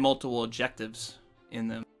still had multiple objectives in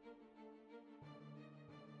them.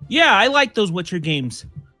 Yeah, I like those Witcher games.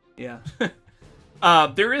 Yeah.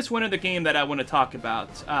 There is one other game that I want to talk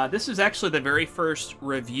about. This is actually the very first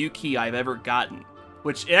review key I've ever gotten,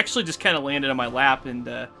 which actually just kind of landed on my lap, and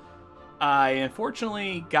I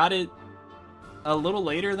unfortunately got it a little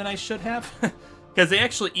later than I should have. Because they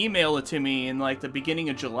actually emailed it to me in, like, the beginning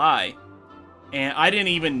of July. And I didn't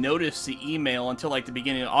even notice the email until, like, the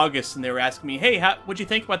beginning of August. And they were asking me, hey, what'd you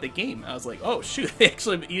think about the game? I was like, oh, shoot. They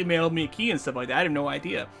actually emailed me a key and stuff like that. I had no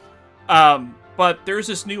idea. But there's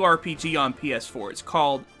this new RPG on PS4. It's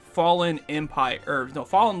called Fallen Empire, or no,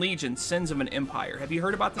 Fallen Legion: Sins of an Empire. Have you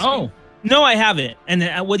heard about this game? No, I haven't.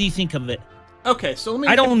 And what do you think of it? Okay, so let me...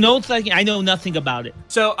 I don't know. I know nothing about it.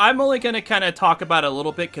 So I'm only going to kind of talk about it a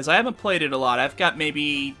little bit because I haven't played it a lot. I've got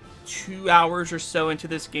maybe 2 hours or so into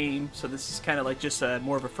this game, so this is kind of like just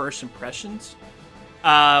more of a first impressions.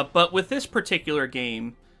 But with this particular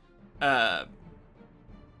game, the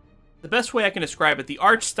best way I can describe it, the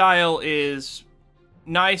art style is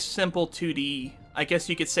nice, simple 2D. I guess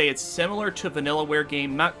you could say it's similar to a Vanillaware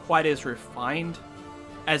game, not quite as refined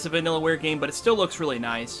as a Vanillaware game, but it still looks really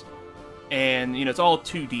nice. And, you know, it's all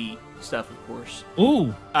 2D stuff, of course.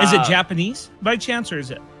 Ooh. Is it Japanese by chance, or is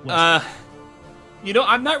it Western? You know,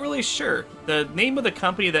 I'm not really sure. The name of the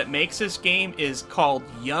company that makes this game is called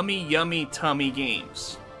Yummy Yummy Tummy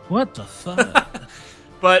Games. What the fuck?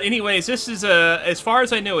 But anyways, this is, as far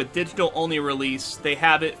as I know, a digital-only release. They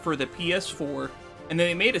have it for the PS4, and then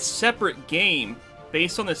they made a separate game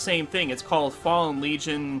based on the same thing. It's called Fallen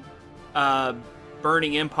Legion,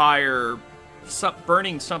 Burning Empire...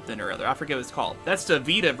 Burning something or other. I forget what it's called. That's the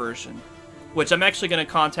Vita version, which I'm actually going to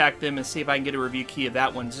contact them and see if I can get a review key of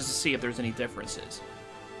that one just to see if there's any differences.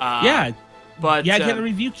 Get a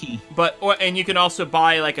review key. And you can also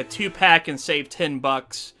buy like a 2-pack and save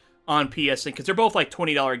 $10 on PSN because they're both like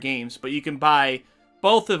 $20 games, but you can buy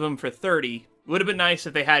both of them for $30. Would have been nice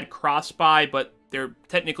if they had cross-buy, but they're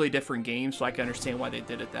technically different games, so I can understand why they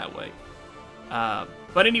did it that way.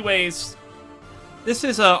 But anyways, this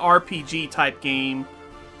is a RPG type game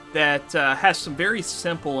that has some very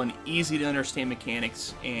simple and easy to understand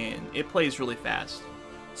mechanics, and it plays really fast.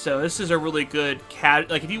 So this is a really good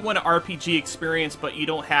like if you want an RPG experience but you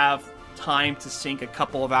don't have time to sink a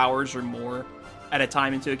couple of hours or more at a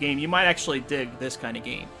time into a game, you might actually dig this kind of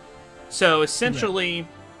game. So essentially,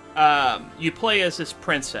 you play as this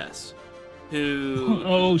princess who...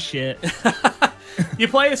 Oh shit. You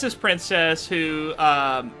play as this princess who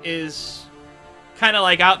is kind of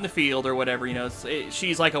like out in the field or whatever, you know.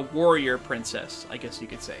 She's like a warrior princess, I guess you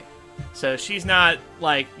could say. So she's not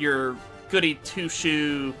like your goody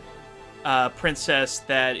two-shoe princess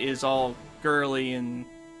that is all girly and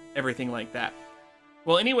everything like that.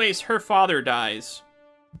 Well, anyways, her father dies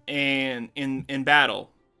in battle,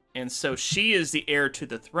 and so she is the heir to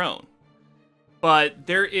the throne. But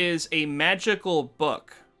there is a magical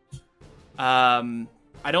book.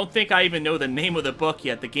 I don't think I even know the name of the book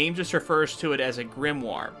yet. The game just refers to it as a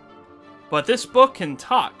grimoire. But this book can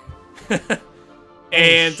talk.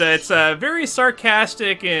 And it's very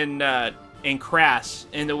sarcastic and crass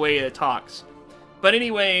in the way it talks. But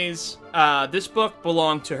anyways, this book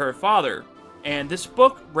belonged to her father. And this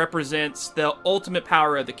book represents the ultimate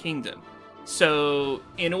power of the kingdom. So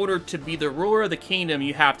in order to be the ruler of the kingdom,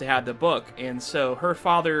 you have to have the book. And so her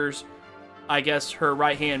father's, I guess, her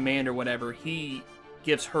right-hand man or whatever, he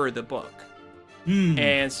gives her the book.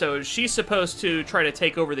 And so she's supposed to try to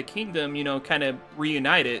take over the kingdom, you know, kind of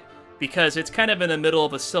reunite it, because it's kind of in the middle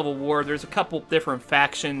of a civil war. There's a couple different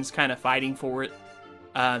factions kind of fighting for it,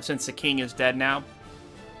 since the king is dead now.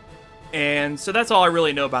 And so that's all I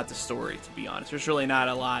really know about the story, to be honest. There's really not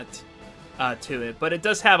a lot to it, but it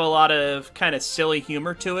does have a lot of kind of silly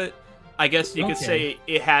humor to it. I guess you could say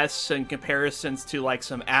it has some comparisons to like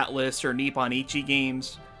some Atlas or Nippon Ichi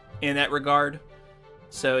games in that regard.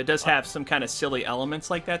 So it does have some kind of silly elements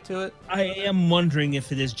like that to it. I am wondering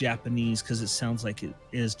if it is Japanese, because it sounds like it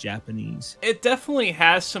is Japanese. It definitely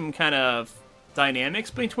has some kind of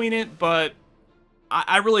dynamics between it, but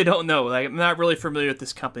I really don't know. Like, I'm not really familiar with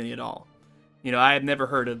this company at all. You know, I have never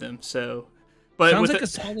heard of them, so... But sounds like a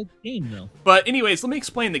solid game, though. But anyways, let me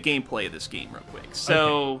explain the gameplay of this game real quick.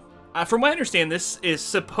 So, from what I understand, this is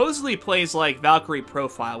supposedly plays like Valkyrie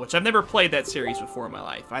Profile, which I've never played that series before in my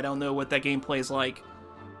life. I don't know what that game plays like.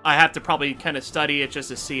 I have to probably kind of study it just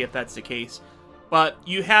to see if that's the case. But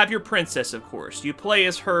you have your princess, of course. You play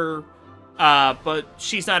as her, but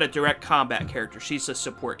she's not a direct combat character. She's a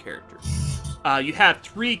support character. You have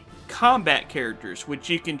 3 combat characters, which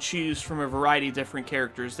you can choose from a variety of different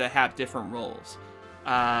characters that have different roles.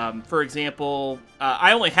 For example,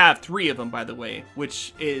 I only have 3 of them, by the way,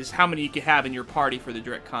 which is how many you can have in your party for the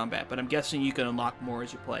direct combat. But I'm guessing you can unlock more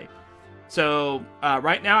as you play. So,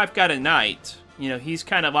 right now I've got a knight. You know, he's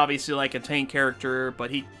kind of obviously like a tank character, but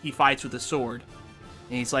he fights with a sword.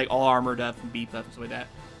 And he's like all armored up and beefed up and stuff like that.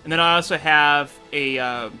 And then I also have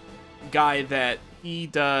a guy that he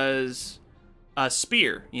does a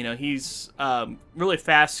spear. You know, he's really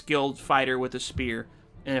fast, skilled fighter with a spear.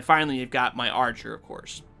 And then finally you've got my archer, of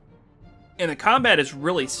course. And the combat is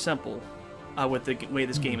really simple with the way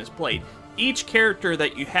this game is played. Each character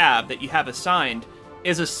that you have assigned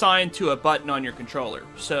is assigned to a button on your controller.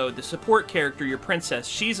 So the support character, your princess,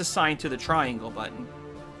 she's assigned to the triangle button.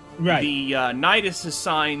 Right. The knight is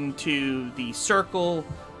assigned to the circle.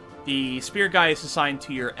 The spear guy is assigned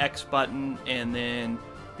to your X button, and then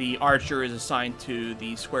the archer is assigned to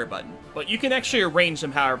the square button. But you can actually arrange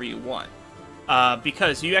them however you want,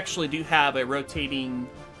 because you actually do have a rotating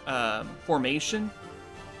formation,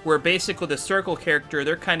 where basically the circle character,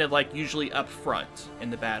 they're kind of like usually up front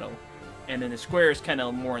in the battle, and then the square is kind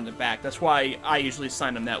of more in the back. That's why I usually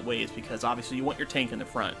assign them that way, is because obviously you want your tank in the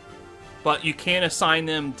front. But you can assign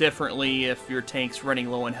them differently if your tank's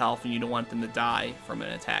running low on health and you don't want them to die from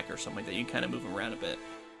an attack or something like that. You can kind of move them around a bit.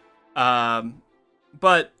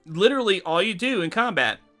 But literally all you do in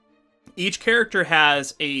combat, each character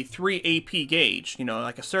has a 3 AP gauge, you know,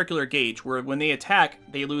 like a circular gauge, where when they attack,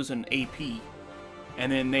 they lose an AP.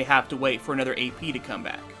 And then they have to wait for another AP to come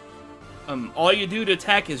back. All you do to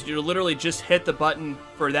attack is you literally just hit the button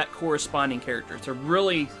for that corresponding character. It's a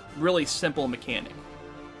really, really simple mechanic.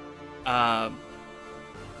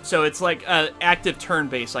 So it's like an active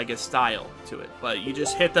turn-based, I guess, style to it. But you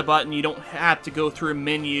just hit the button. You don't have to go through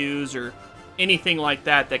menus or anything like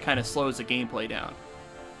that that kind of slows the gameplay down.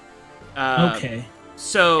 Okay.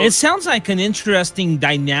 So it sounds like an interesting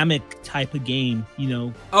dynamic type of game, you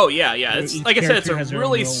know. Oh yeah, yeah. It's like I said, it's a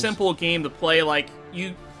really roles. simple game to play. Like,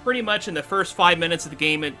 you pretty much in the first 5 minutes of the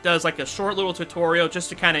game, it does like a short little tutorial just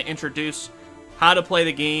to kind of introduce how to play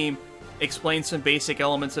the game, explain some basic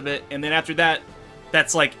elements of it, and then after that,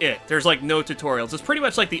 that's like it. There's like no tutorials. It's pretty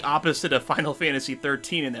much like the opposite of Final Fantasy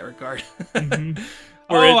 13 in that regard. Mm-hmm.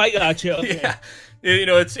 Oh, I got you. Okay. Yeah. You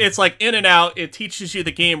know, it's like in and out. It teaches you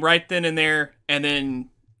the game right then and there, and then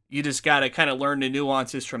you just gotta kind of learn the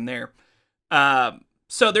nuances from there.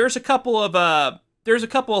 So there's a couple of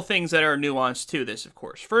things that are nuanced to this, of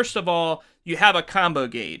course. First of all, you have a combo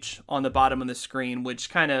gauge on the bottom of the screen, which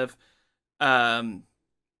kind of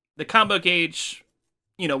the combo gauge,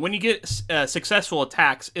 you know, when you get successful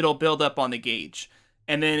attacks, it'll build up on the gauge,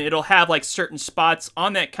 and then it'll have like certain spots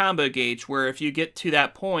on that combo gauge where if you get to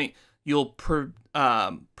that point, you'll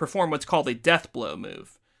perform what's called a death blow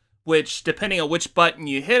move, which, depending on which button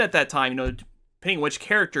you hit at that time, you know, depending on which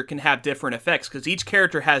character, can have different effects, because each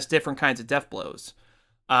character has different kinds of death blows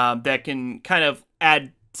that can kind of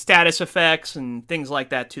add status effects and things like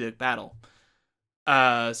that to the battle.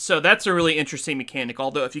 So that's a really interesting mechanic,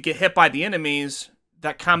 although if you get hit by the enemies,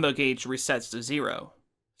 that combo gauge resets to 0.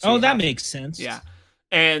 So that makes sense. Yeah.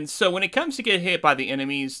 And so when it comes to get hit by the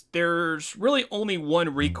enemies, there's really only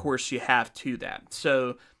one recourse you have to that.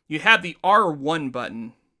 So you have the R1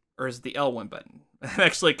 button, or is it the L1 button? I'm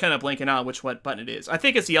actually kind of blanking on what button it is. I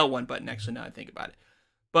think it's the L1 button, actually, now I think about it.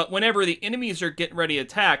 But whenever the enemies are getting ready to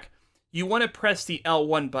attack, you want to press the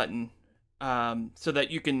L1 button so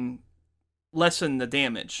that you can lessen the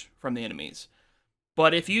damage from the enemies.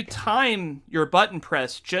 But if you time your button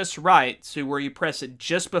press just right, so where you press it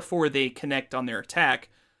just before they connect on their attack,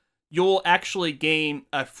 you'll actually gain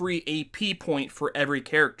a free AP point for every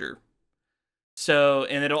character. So,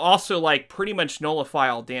 and it'll also like pretty much nullify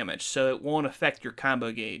all damage, so it won't affect your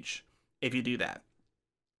combo gauge if you do that.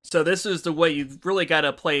 So this is the way you've really got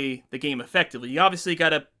to play the game effectively. You obviously got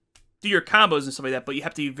to do your combos and stuff like that, but you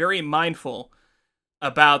have to be very mindful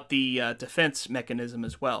about the defense mechanism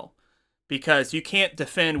as well, because you can't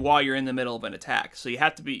defend while you're in the middle of an attack. So you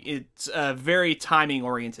have to be, it's a very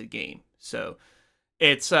timing-oriented game. So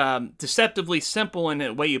it's deceptively simple in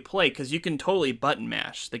the way you play, because you can totally button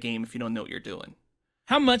mash the game if you don't know what you're doing.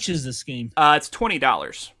 How much is this game? It's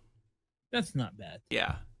 $20. That's not bad.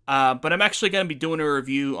 Yeah. But I'm actually going to be doing a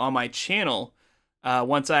review on my channel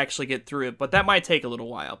once I actually get through it, but that might take a little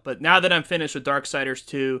while. But now that I'm finished with Darksiders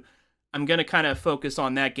 2, I'm going to kind of focus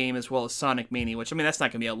on that game as well as Sonic Mania, which, I mean, that's not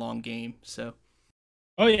going to be a long game, so.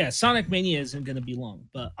 Oh, yeah, Sonic Mania isn't going to be long,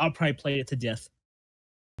 but I'll probably play it to death.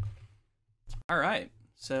 All right.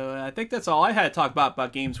 So I think that's all I had to talk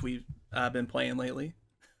about games we've been playing lately.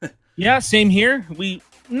 Yeah, same here.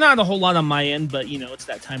 Not a whole lot on my end, but, you know, it's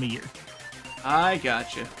that time of year. I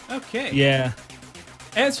gotcha. Okay. Yeah.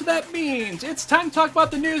 And so that means it's time to talk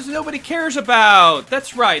about the news that nobody cares about.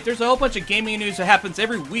 That's right. There's a whole bunch of gaming news that happens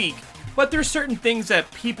every week, but there's certain things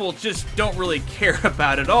that people just don't really care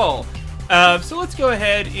about at all. So let's go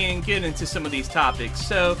ahead and get into some of these topics.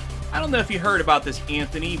 So I don't know if you heard about this,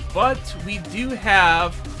 Anthony, but we do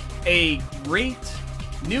have a great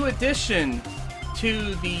new addition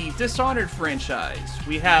to the Dishonored franchise.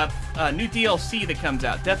 We have a new DLC that comes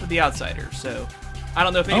out, Death of the Outsiders. So I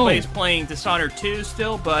don't know if anybody's playing Dishonored 2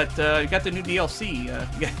 still, but you got the new DLC.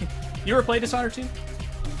 You ever played Dishonored 2?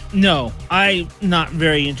 No, I'm not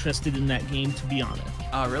very interested in that game, to be honest.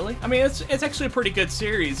 Oh, really? I mean, it's actually a pretty good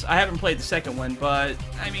series. I haven't played the second one, but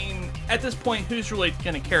I mean, at this point, who's really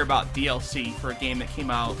going to care about DLC for a game that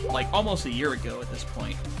came out like almost a year ago at this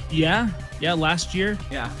point? Yeah, last year.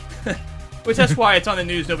 Yeah, which that's why it's on the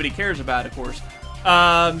news. Nobody cares about, of course.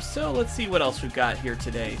 So let's see what else we've got here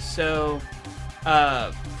today. So,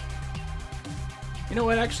 you know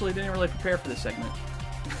what? Actually, I didn't really prepare for this segment.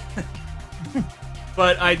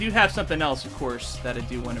 But I do have something else, of course, that I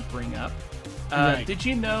do want to bring up. Right. Did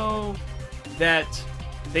you know that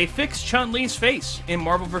they fixed Chun-Li's face in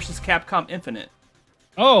Marvel vs. Capcom Infinite?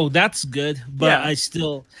 Oh, that's good. But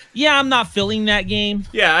Yeah. I'm not feeling that game.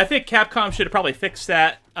 Yeah, I think Capcom should have probably fixed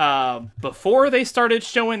that before they started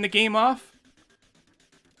showing the game off.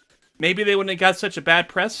 Maybe they wouldn't have got such a bad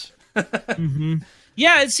press.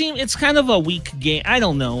 Yeah, it's kind of a weak game. I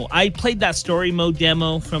don't know. I played that story mode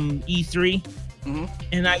demo from E3,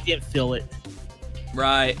 and I didn't feel it.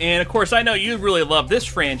 Right, and of course, I know you really love this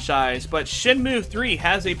franchise, but Shenmue 3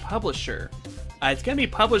 has a publisher. It's going to be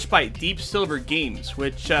published by Deep Silver Games,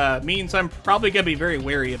 which means I'm probably going to be very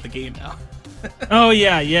wary of the game now. Oh,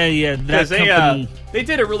 yeah. That company. They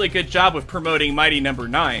did a really good job with promoting Mighty Number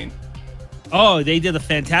 9. Oh, they did a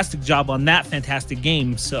fantastic job on that fantastic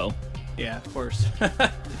game, so... Yeah, of course.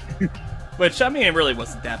 Which, I mean, it really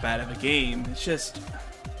wasn't that bad of a game. It's just...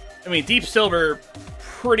 I mean, Deep Silver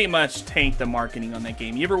pretty much tanked the marketing on that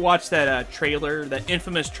game. You ever watch that trailer, that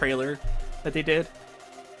infamous trailer that they did?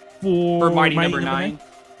 For Mighty Number 9?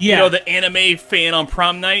 Yeah. You know, the anime fan on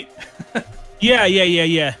prom night?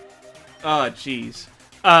 Yeah. Oh, jeez.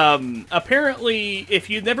 Apparently, if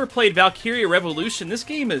you've never played Valkyria Revolution, this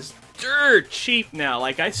game is dirt cheap now.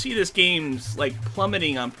 Like, I see this game's, like,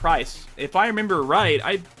 plummeting on price. If I remember right,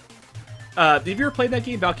 have you ever played that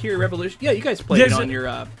game, Valkyria Revolution? Yeah, you guys played it on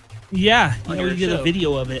your... Yeah, we did a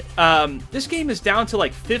video of it. This game is down to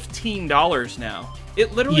like $15 now.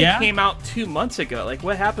 It literally came out 2 months ago. Like,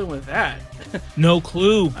 what happened with that? No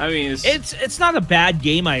clue. I mean, it's not a bad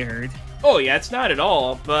game, I heard. Oh yeah, it's not at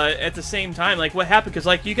all. But at the same time, like, what happened? Because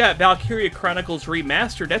like you got Valkyria Chronicles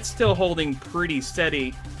Remastered, that's still holding pretty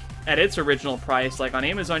steady at its original price. Like on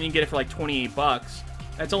Amazon, you can get it for like $28.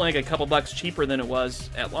 That's only like a couple bucks cheaper than it was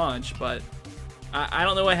at launch, but. I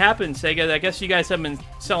don't know what happened, Sega. I guess you guys haven't been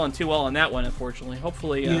selling too well on that one, unfortunately.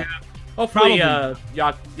 Hopefully, Yakuza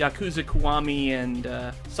Kiwami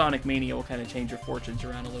and Sonic Mania will kind of change your fortunes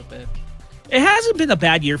around a little bit. It hasn't been a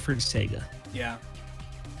bad year for Sega. Yeah.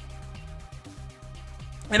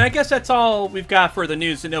 And I guess that's all we've got for the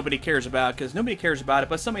news that nobody cares about, because nobody cares about it,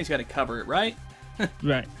 but somebody's got to cover it, right?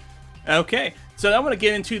 Right. Okay, so I want to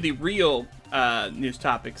get into the real news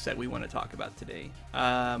topics that we want to talk about today.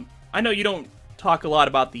 I know you don't talk a lot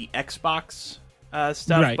about the Xbox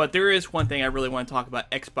stuff, right. But there is one thing I really want to talk about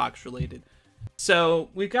Xbox related. So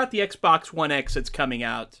we've got the Xbox One X that's coming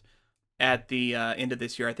out at the end of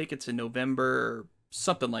this year. I think it's in November or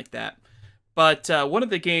something like that. But one of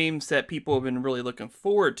the games that people have been really looking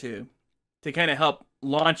forward to kind of help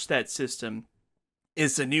launch that system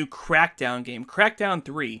is the new Crackdown game, Crackdown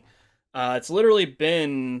 3. It's literally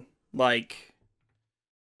been like,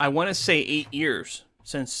 I want to say 8 years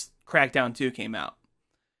since Crackdown 2 came out.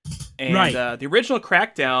 And the original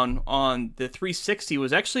Crackdown on the 360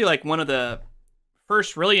 was actually like one of the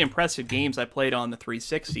first really impressive games I played on the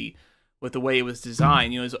 360 with the way it was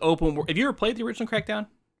designed. You know, it was open. Have you ever played the original Crackdown?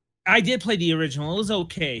 I did play the original. It was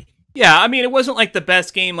okay. Yeah, I mean, it wasn't like the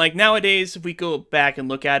best game. Like nowadays, if we go back and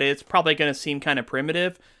look at it, it's probably going to seem kind of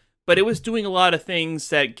primitive, but it was doing a lot of things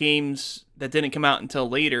that games that didn't come out until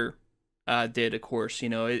later did, of course. You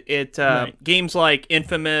know, games like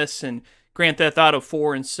Infamous and Grand Theft Auto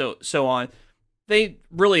 4 and so on, they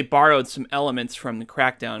really borrowed some elements from the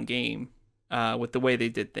Crackdown game with the way they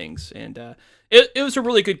did things, and it was a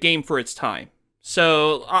really good game for its time.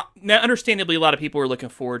 So, now, understandably, a lot of people are looking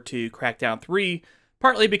forward to Crackdown 3,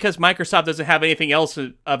 partly because Microsoft doesn't have anything else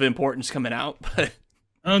of importance coming out, but...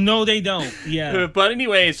 Oh, no, they don't. Yeah. But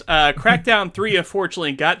anyways, Crackdown 3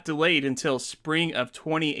 unfortunately got delayed until spring of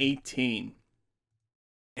 2018.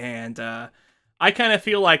 And I kind of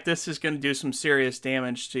feel like this is going to do some serious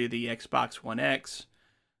damage to the Xbox One X.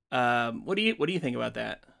 What do you think about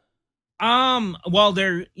that? Well,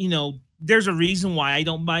 there's a reason why I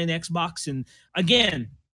don't buy an Xbox, and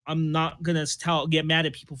again, I'm not gonna get mad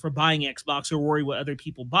at people for buying Xbox or worry what other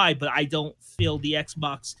people buy, but I don't feel the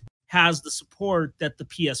Xbox has the support that the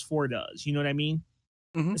PS4 does. You know what I mean?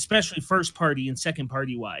 Mm-hmm. Especially first party and second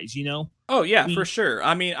party wise, you know? Oh yeah, for sure.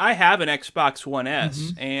 I mean, I have an Xbox One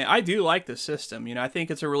S, and I do like the system. You know, I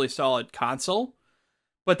think it's a really solid console.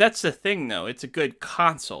 But that's the thing, though. It's a good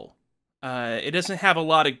console. It doesn't have a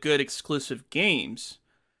lot of good exclusive games.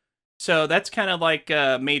 So that's kind of like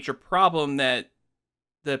a major problem that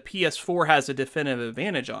the PS4 has a definitive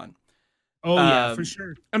advantage on. Oh, yeah, for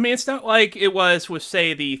sure. I mean, it's not like it was with,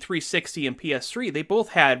 say, the 360 and PS3. They both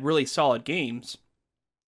had really solid games.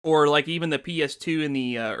 Or like even the PS2 and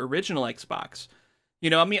the original Xbox. You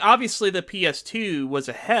know, I mean, obviously the PS2 was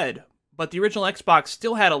ahead, but the original Xbox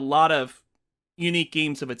still had a lot of unique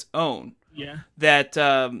games of its own. Yeah. That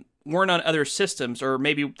weren't on other systems, or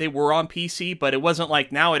maybe they were on PC, but it wasn't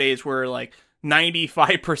like nowadays where like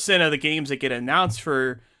 95% of the games that get announced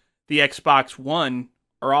for the Xbox One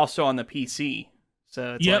are also on the PC.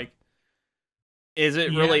 So it's like, is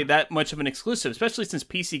it really that much of an exclusive? Especially since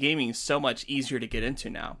PC gaming is so much easier to get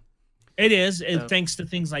into now. It is, thanks to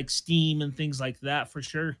things like Steam and things like that, for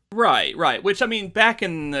sure. Right, right. Which, I mean, back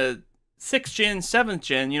in the 6th gen, 7th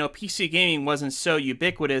gen, you know, PC gaming wasn't so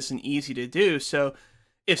ubiquitous and easy to do. So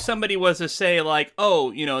if somebody was to say, like,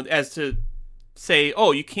 oh, you know, as to say,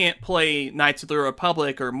 oh, you can't play Knights of the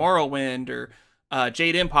Republic or Morrowind or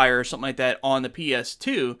Jade Empire or something like that on the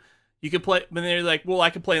PS2, you could play, but they're like, well,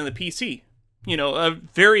 I could play on the PC. You know, a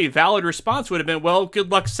very valid response would have been, well,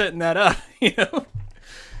 good luck setting that up, you know?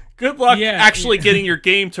 Good luck actually getting your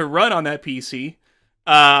game to run on that PC.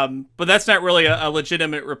 But that's not really a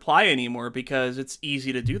legitimate reply anymore because it's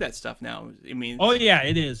easy to do that stuff now. I mean, oh yeah,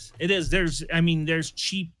 it is. It is. There's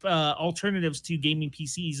cheap alternatives to gaming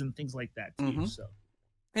PCs and things like that too. So,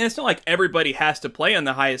 and it's not like everybody has to play on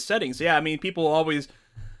the highest settings. Yeah, I mean, people always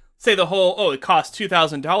say the whole, oh, it costs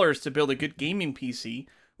 $2,000 to build a good gaming PC.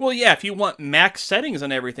 Well, yeah, if you want max settings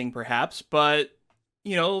on everything, perhaps, but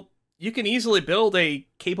you know, you can easily build a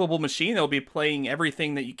capable machine that will be playing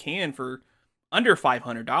everything that you can for under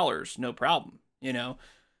 $500, no problem, you know?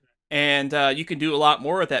 And you can do a lot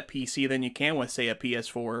more with that PC than you can with, say, a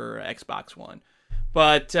PS4 or Xbox One.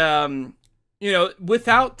 But, you know,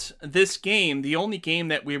 without this game, the only game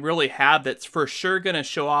that we really have that's for sure going to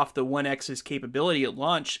show off the One X's capability at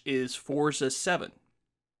launch is Forza 7.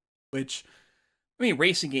 Which, I mean,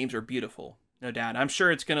 racing games are beautiful, no doubt. I'm sure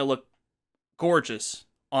it's going to look gorgeous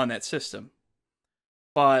on that system.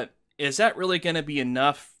 But is that really going to be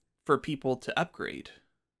enough for people to upgrade?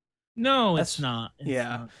 No, it's not. It's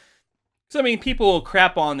not. So, I mean, people will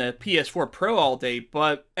crap on the PS4 Pro all day,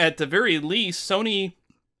 but at the very least, Sony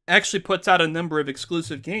actually puts out a number of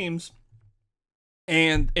exclusive games,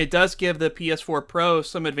 and it does give the PS4 Pro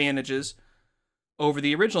some advantages over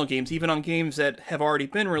the original games, even on games that have already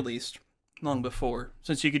been released long before,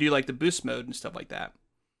 since you could do like the boost mode and stuff like that.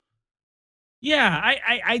 Yeah,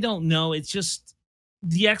 I don't know. It's just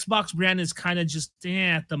the Xbox brand is kind of just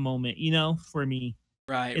at the moment, you know, for me.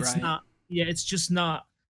 Right, it's not. Yeah, it's just not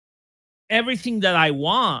everything that I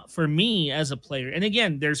want for me as a player. And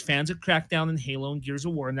again, there's fans of Crackdown and Halo and Gears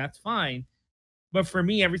of War, and that's fine. But for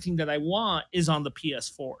me, everything that I want is on the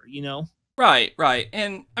PS4, you know? Right, right.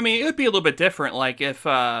 And, I mean, it would be a little bit different, like, if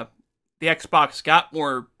the Xbox got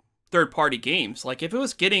more third-party games. Like, if it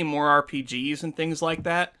was getting more RPGs and things like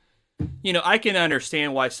that, you know, I can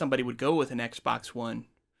understand why somebody would go with an Xbox One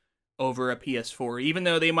over a PS4, even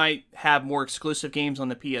though they might have more exclusive games on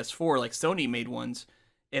the PS4, like Sony made ones.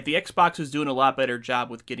 If the Xbox was doing a lot better job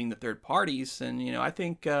with getting the third parties, then, you know, I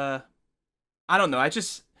think, I don't know, I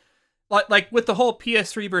just, like with the whole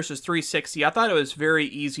PS3 versus 360, I thought it was very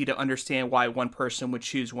easy to understand why one person would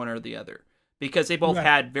choose one or the other, because they both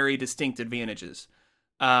had very distinct advantages.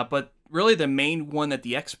 But really the main one that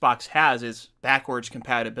the Xbox has is backwards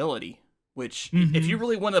compatibility, which if you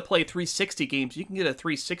really want to play 360 games, you can get a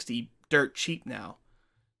 360 dirt cheap now.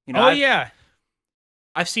 You know,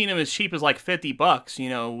 I've seen them as cheap as like $50, you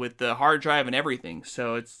know, with the hard drive and everything.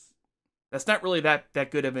 So that's not really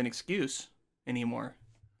that good of an excuse anymore.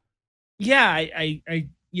 Yeah,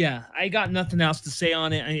 I got nothing else to say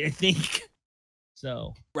on it, I think.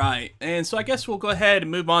 So right. And so I guess we'll go ahead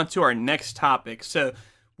and move on to our next topic. So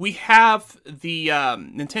we have the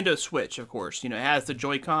Nintendo Switch, of course. You know, it has the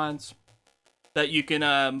Joy-Cons that you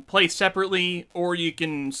can play separately, or you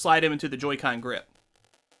can slide them into the Joy-Con grip.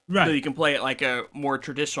 Right. So you can play it like a more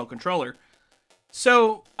traditional controller.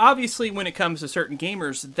 So, obviously, when it comes to certain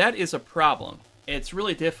gamers, that is a problem. It's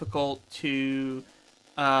really difficult to,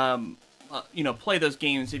 you know, play those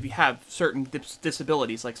games if you have certain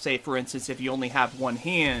disabilities. Like, say, for instance, if you only have one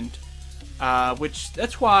hand, which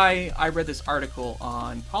that's why I read this article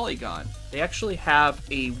on Polygon. They actually have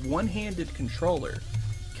a one-handed controller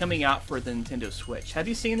coming out for the Nintendo Switch. Have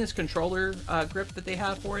you seen this controller grip that they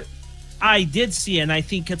have for it? I did see it, and I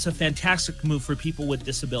think it's a fantastic move for people with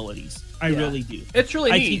disabilities. I really do. It's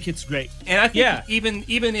really neat. I think it's great. And I think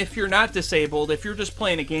even if you're not disabled, if you're just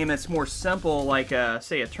playing a game that's more simple, like,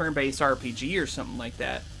 say, a turn-based RPG or something like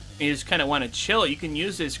that, and you just kind of want to chill, you can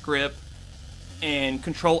use this grip and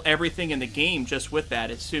control everything in the game just with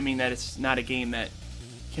that, assuming that it's not a game that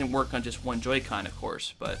can work on just one Joy-Con, of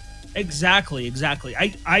course. But exactly.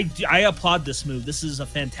 I applaud this move. This is a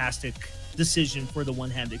fantastic decision for the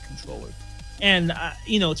one-handed controller. And,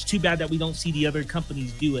 it's too bad that we don't see the other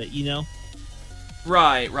companies do it,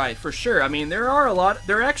 Right, for sure. I mean, there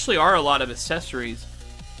actually are a lot of accessories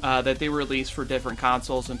that they release for different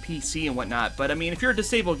consoles and PC and whatnot. But I mean, if you're a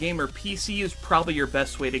disabled gamer, PC is probably your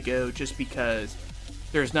best way to go, just because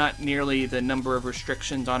there's not nearly the number of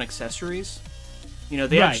restrictions on accessories.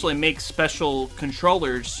 They actually make special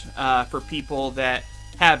controllers for people that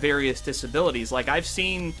have various disabilities. Like, I've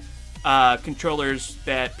seen controllers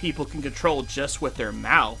that people can control just with their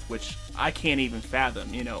mouth, which I can't even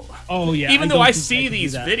fathom, Oh, yeah. Even though I see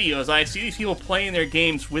these videos, I see these people playing their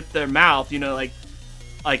games with their mouth,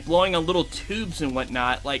 like blowing on little tubes and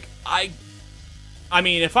whatnot. Like, I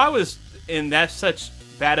mean, if I was in that such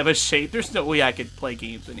bad of a shape, there's no way I could play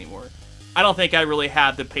games anymore. I don't think I really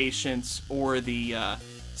have the patience or the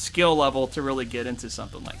skill level to really get into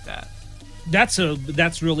something like that. That's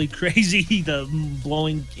really crazy, the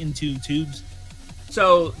blowing into tubes.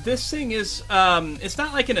 So this thing is, it's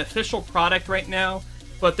not like an official product right now,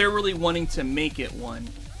 but they're really wanting to make it one.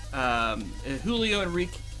 Julio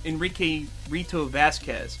Enrique Rito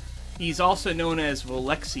Vasquez, he's also known as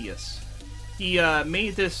Valexius. He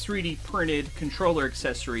made this 3D printed controller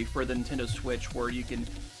accessory for the Nintendo Switch where you can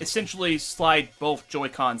essentially slide both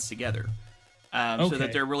Joy-Cons together. So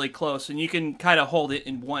that they're really close, and you can kind of hold it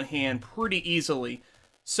in one hand pretty easily.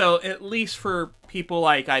 So at least for people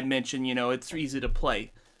like I mentioned, it's easy to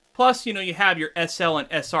play. Plus, you have your SL and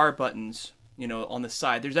SR buttons, on the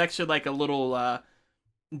side. There's actually like a little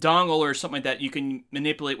dongle or something like that you can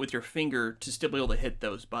manipulate with your finger to still be able to hit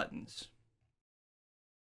those buttons.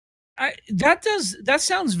 That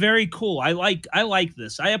sounds very cool. I like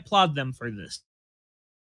this. I applaud them for this.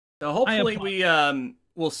 So hopefully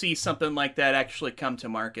we'll see something like that actually come to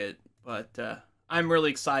market. But I'm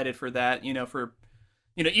really excited for that.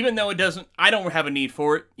 Even though I don't have a need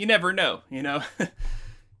for it. You never know. You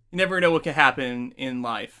never know what can happen in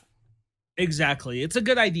life. Exactly. It's a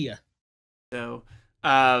good idea. So,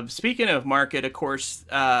 speaking of market, of course,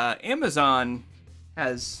 Amazon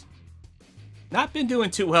has not been doing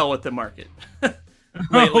too well with the market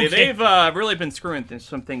lately. They've really been screwing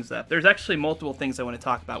some things up. There's actually multiple things I want to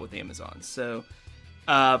talk about with Amazon. So,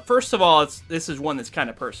 first of all, this is one that's kind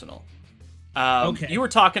of personal. You were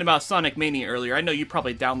talking about Sonic Mania earlier. I know you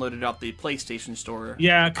probably downloaded it off the PlayStation Store.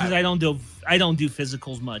 Yeah, because I don't do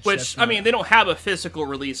physicals much. Which, I mean, they don't have a physical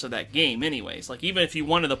release of that game anyways. Like, even if you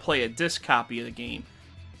wanted to play a disc copy of the game,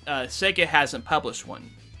 Sega hasn't published one,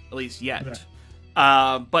 at least yet. Okay.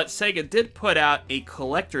 But Sega did put out a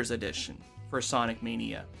collector's edition for Sonic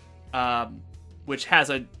Mania, which has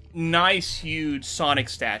a nice, huge Sonic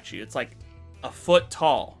statue. It's like a foot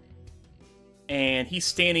tall. And he's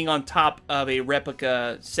standing on top of a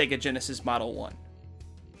replica Sega Genesis Model 1.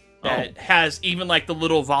 That has even like the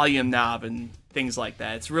little volume knob and things like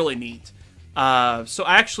that. It's really neat. So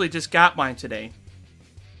I actually just got mine today.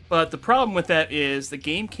 But the problem with that is the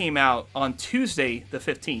game came out on Tuesday the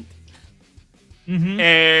 15th. Mm-hmm.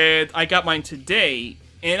 And I got mine today,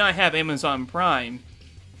 and I have Amazon Prime,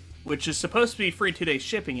 which is supposed to be free 2-day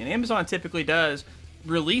shipping. And Amazon typically does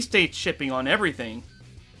release date shipping on everything.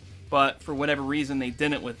 But for whatever reason, they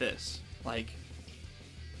didn't with this. Like,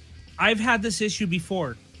 I've had this issue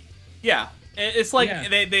before. Yeah, it's like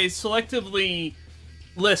they selectively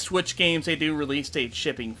list which games they do release date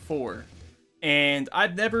shipping for. And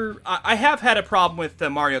I have had a problem with the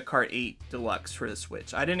Mario Kart 8 Deluxe for the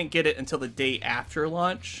Switch. I didn't get it until the day after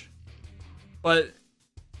launch. But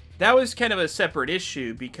that was kind of a separate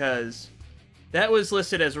issue because that was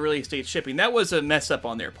listed as release date shipping. That was a mess up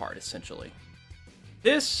on their part, essentially.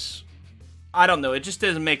 This, I don't know, it just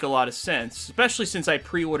doesn't make a lot of sense, especially since I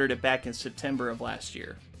pre-ordered it back in September of last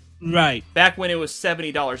year. Right. Back when it was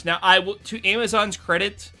 $70. Now, to Amazon's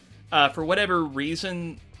credit, for whatever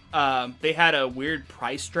reason, they had a weird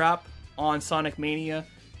price drop on Sonic Mania,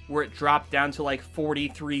 where it dropped down to like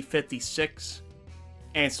 $43.56.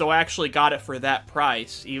 And so I actually got it for that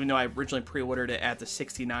price, even though I originally pre-ordered it at the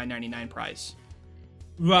 $69.99 price.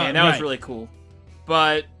 Right. And that was really cool.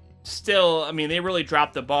 But still, I mean, they really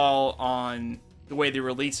dropped the ball on the way they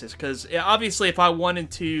release this. Because obviously, if I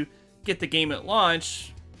wanted to get the game at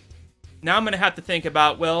launch, now I'm going to have to think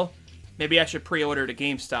about, well, maybe I should pre-order to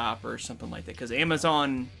GameStop or something like that. Because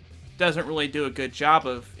Amazon doesn't really do a good job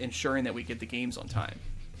of ensuring that we get the games on time.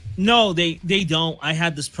 No, they don't. I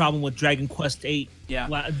had this problem with Dragon Quest VIII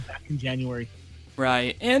back in January.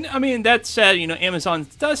 Right. And I mean, that said, Amazon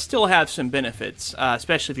does still have some benefits,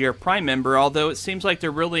 especially if you're a Prime member, although it seems like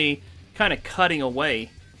they're really kind of cutting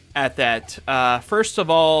away at that. First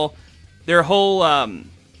of all, their whole,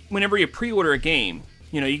 whenever you pre-order a game,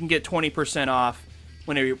 you can get 20% off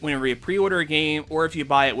whenever you pre-order a game, or if you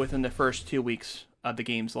buy it within the first 2 weeks of the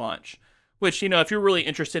game's launch. Which, if you're really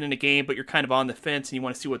interested in a game, but you're kind of on the fence and you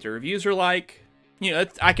want to see what the reviews are like,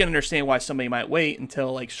 I can understand why somebody might wait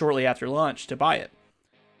until like shortly after launch to buy it.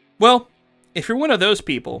 Well, if you're one of those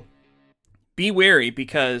people, be wary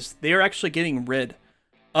because they are actually getting rid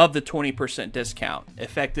of the 20% discount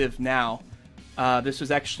effective now. This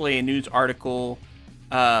was actually a news article.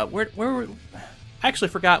 Where I actually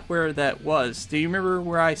forgot where that was. Do you remember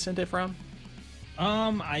where I sent it from?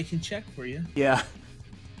 I can check for you. Yeah.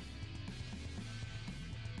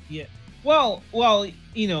 Yeah. Well,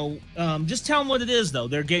 just tell them what it is, though.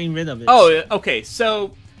 They're getting rid of it. Oh, okay.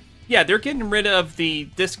 So, yeah, they're getting rid of the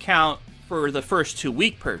discount for the first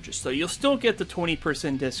 2-week purchase. So you'll still get the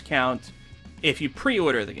 20% discount if you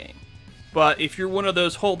pre-order the game. But if you're one of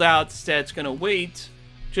those holdouts that's going to wait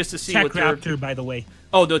just to see what they're... Raptor, by the way.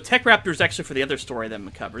 Oh, no, Tech Raptor is actually for the other story that I'm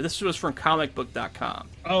going to cover. This was from comicbook.com.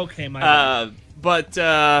 Okay, my bad. But,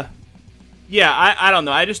 yeah, I don't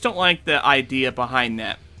know. I just don't like the idea behind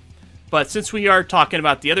that. But since we are talking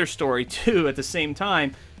about the other story, too, at the same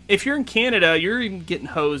time, if you're in Canada, you're even getting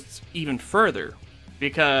hosed even further.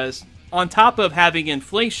 Because on top of having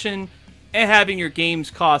inflation and having your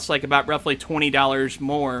games cost like about roughly $20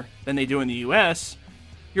 more than they do in the US,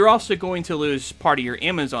 you're also going to lose part of your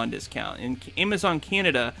Amazon discount. In Amazon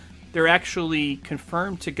Canada, they're actually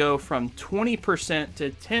confirmed to go from 20%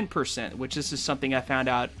 to 10%, which this is something I found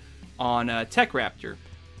out on Tech Raptor.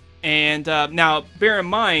 And now, bear in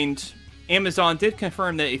mind, Amazon did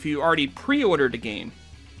confirm that if you already pre-ordered a game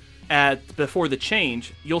before the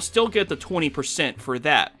change, you'll still get the 20% for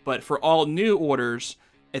that. But for all new orders,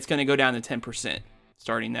 it's going to go down to 10%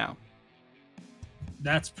 starting now.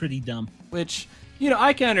 That's pretty dumb. Which,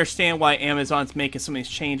 I can understand why Amazon's making some of these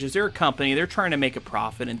changes. They're a company. They're trying to make a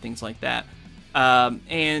profit and things like that.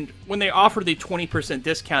 And when they offer the 20%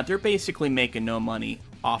 discount, they're basically making no money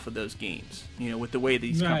off of those games, with the way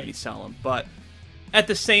these companies sell them. But at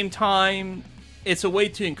the same time, it's a way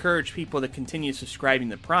to encourage people to continue subscribing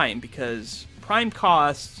to Prime because Prime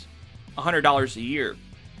costs $100 a year,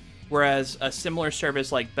 whereas a similar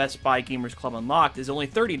service like Best Buy Gamers Club Unlocked is only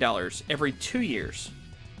 $30 every 2 years.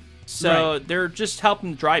 So they're just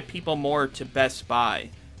helping drive people more to Best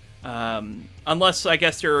Buy. Unless, I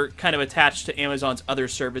guess, they're kind of attached to Amazon's other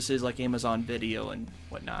services like Amazon Video and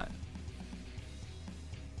whatnot.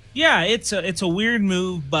 Yeah, it's a weird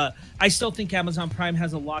move, but I still think Amazon Prime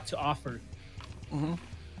has a lot to offer. Mm-hmm.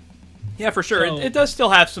 Yeah, for sure. So, it does still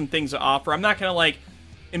have some things to offer. I'm not going to,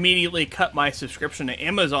 immediately cut my subscription to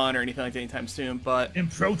Amazon or anything like that anytime soon, but... In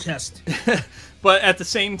protest. But at the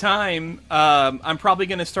same time, I'm probably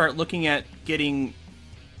going to start looking at getting,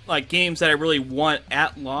 games that I really want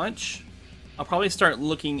at launch. I'll probably start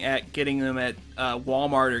looking at getting them at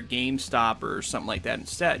Walmart or GameStop or something like that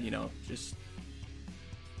instead, just...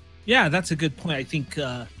 Yeah, that's a good point. I think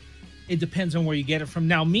it depends on where you get it from.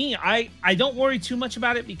 Now, me, I don't worry too much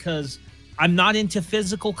about it because I'm not into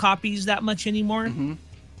physical copies that much anymore. Mm-hmm.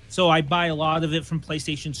 So I buy a lot of it from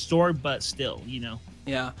PlayStation Store, but still,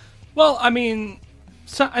 Yeah. Well, I mean,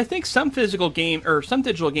 I think some physical game or some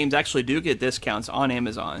digital games actually do get discounts on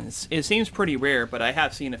Amazon. It seems pretty rare, but I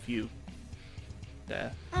have seen a few.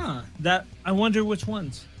 That I wonder which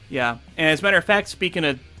ones. Yeah, and as a matter of fact, speaking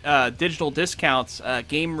of digital discounts,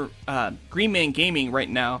 Green Man Gaming right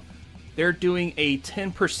now, they're doing a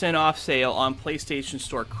 10% off sale on PlayStation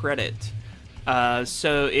Store credit.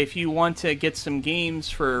 So if you want to get some games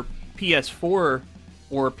for PS4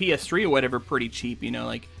 or PS3 or whatever pretty cheap,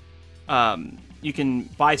 you can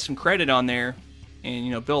buy some credit on there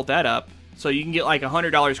and, build that up. So you can get like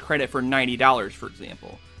 $100 credit for $90, for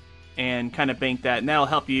example, and kind of bank that, and that'll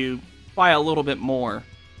help you buy a little bit more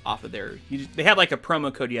off of there. They have like a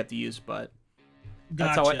promo code you have to use, but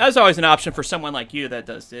that's always an option for someone like you that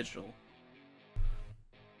does digital.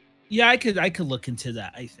 Yeah, I could look into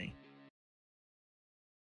that, I think.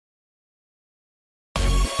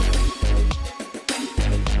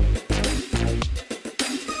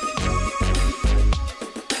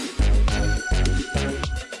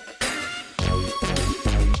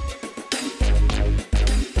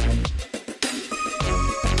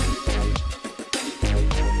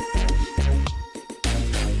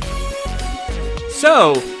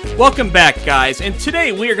 So, welcome back, guys, and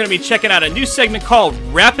today we are going to be checking out a new segment called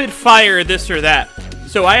Rapid Fire This or That.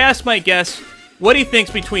 So I asked my guests what he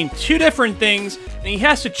thinks between two different things, and he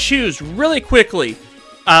has to choose really quickly.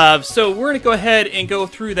 So we're going to go ahead and go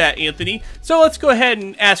through that, Anthony. So let's go ahead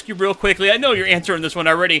and ask you real quickly. I know you're answering this one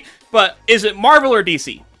already, but is it Marvel or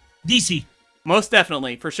DC? DC. Most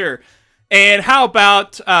definitely, for sure. And how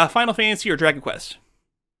about Final Fantasy or Dragon Quest?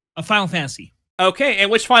 Final Fantasy. Okay, and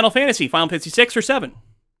which Final Fantasy? Final Fantasy 6 or 7?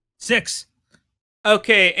 6.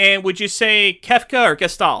 Okay, and would you say Kefka or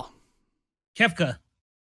Gestalt? Kefka.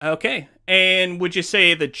 Okay, and would you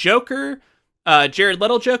say the Joker, Jared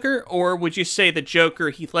Leto Joker, or would you say the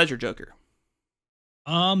Joker, Heath Ledger Joker?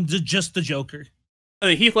 Just the Joker.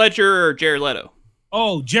 Heath Ledger or Jared Leto?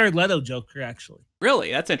 Oh, Jared Leto Joker, actually.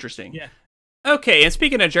 Really? That's interesting. Yeah. Okay, and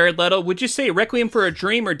speaking of Jared Leto, would you say Requiem for a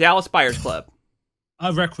Dream or Dallas Buyers Club?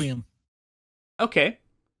 Requiem. Okay.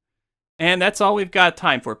 And that's all we've got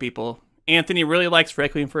time for, people. Anthony really likes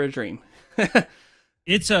Requiem for a Dream.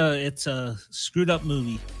 It's a screwed up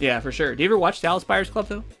movie. Yeah, for sure. Do you ever watch Dallas Buyers Club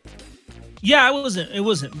though? Yeah, it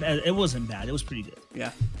wasn't bad. It was pretty good.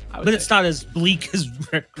 Yeah. But it's not as bleak as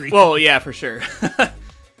Requiem. Well, yeah, for sure.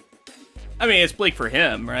 I mean, it's bleak for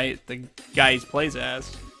him, right? The guy he plays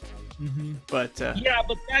as. Mm-hmm. But yeah,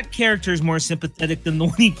 but that character is more sympathetic than the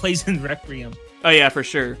one he plays in Requiem. Oh yeah, for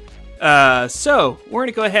sure. So we're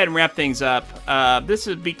gonna go ahead and wrap things up. This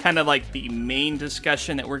would be kind of like the main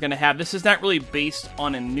discussion that we're gonna have. This is not really based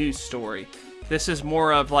on a news story. This is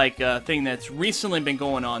more of like a thing that's recently been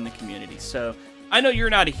going on in the community. So I know you're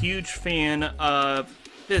not a huge fan of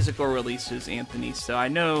physical releases, Anthony. So I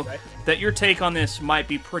know that your take on this might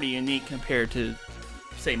be pretty unique compared to,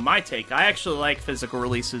 say, my take. I actually like physical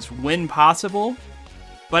releases when possible,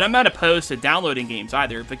 but I'm not opposed to downloading games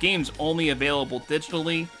either. If a game's only available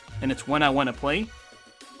digitally and it's when I want to play,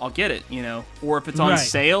 I'll get it, you know. Or if it's on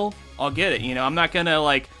sale, I'll get it, you know. I'm not gonna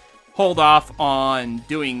like hold off on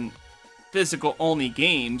doing physical only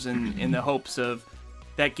games in the hopes of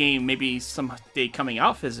that game maybe someday coming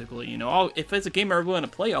out physically, you know. If it's a game I really want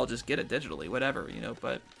to play, I'll just get it digitally, whatever, you know.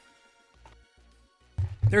 But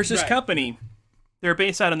there's this company. They're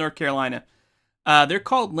based out of North Carolina. They're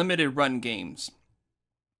called Limited Run Games.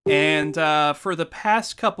 And for the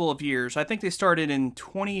past couple of years, I think they started in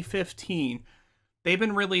 2015, they've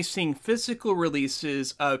been releasing physical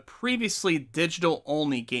releases of previously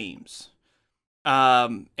digital-only games.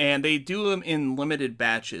 And they do them in limited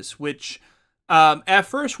batches, which at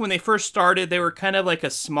first, when they first started, they were kind of like a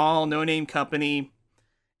small, no-name company.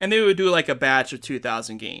 And they would do like a batch of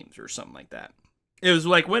 2,000 games or something like that. It was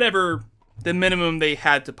like whatever the minimum they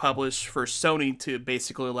had to publish for Sony to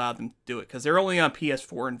basically allow them to do it, because they're only on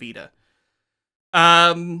PS4 and Vita.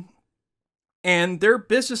 And their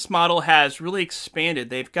business model has really expanded.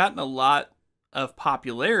 They've gotten a lot of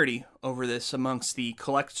popularity over this amongst the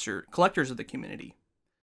collectors of the community.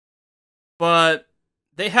 But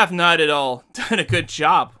they have not at all done a good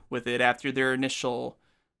job with it after their initial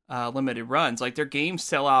limited runs. Like, their games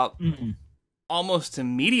sell out almost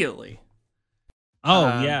immediately.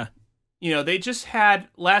 Oh, yeah. You know, they just had,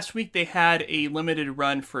 last week they had a limited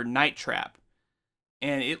run for Night Trap.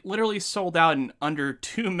 And it literally sold out in under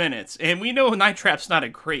 2 minutes. And we know Night Trap's not a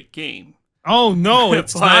great game. Oh, no,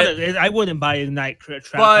 it's not. I wouldn't buy a Night Trap.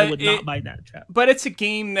 I would not buy Night Trap. But it's a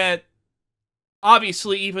game that,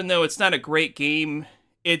 obviously, even though it's not a great game,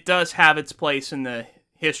 it does have its place in the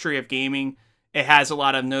history of gaming. It has a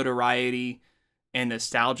lot of notoriety and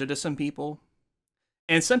nostalgia to some people.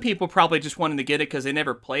 And some people probably just wanted to get it because they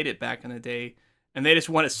never played it back in the day. And they just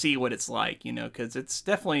want to see what it's like, you know, because it's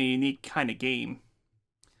definitely a unique kind of game.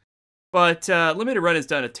 But Limited Run has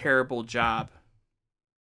done a terrible job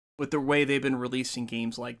with the way they've been releasing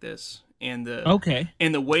games like this. And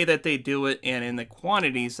the way that they do it, and in the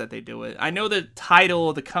quantities that they do it. I know the title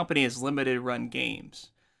of the company is Limited Run Games,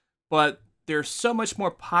 but they're so much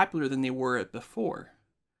more popular than they were before.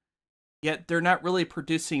 Yet they're not really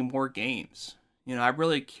producing more games. You know, I'm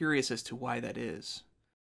really curious as to why that is.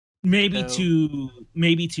 Maybe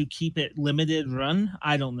to keep it limited run.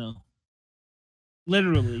 I don't know.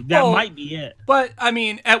 Literally, that might be it. But I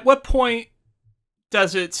mean, at what point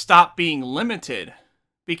does it stop being limited?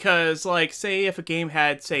 Because, like, say if a game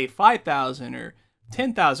had, say, 5,000 or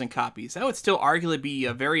 10,000 copies, that would still arguably be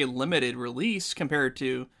a very limited release compared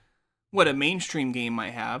to what a mainstream game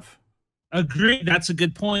might have. Agreed. That's a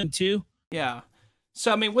good point too. Yeah.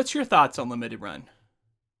 So, I mean, what's your thoughts on Limited Run?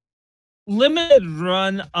 Limited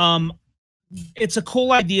Run, it's a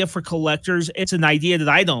cool idea for collectors. It's an idea that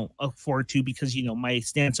I don't afford to because, you know, my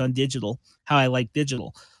stance on digital, how I like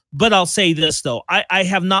digital. But I'll say this, though. I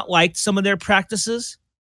have not liked some of their practices.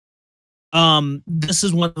 This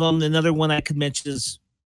is one of them. Another one I could mention is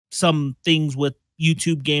some things with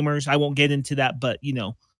YouTube gamers. I won't get into that, but, you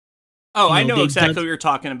know, Oh, You I know, know they've exactly done- what you're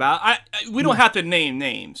talking about. We don't have to name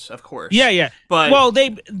names, of course. Yeah. But Well, they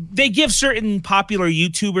give certain popular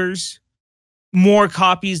YouTubers more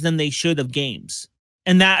copies than they should of games,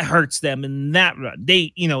 and that hurts them in that run.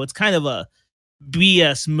 It's kind of a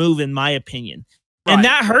BS move in my opinion, and Right.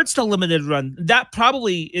 that hurts the limited run. That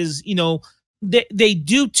probably is, they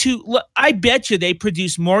do I bet you they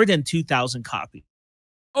produce more than 2,000 copies.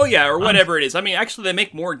 oh yeah, or whatever it is. I mean, actually, they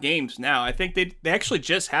make more games now. I think they actually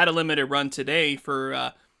just had a limited run today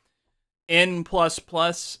for N++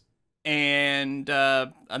 and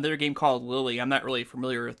another game called Lily. I'm not really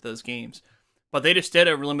familiar with those games, but they just did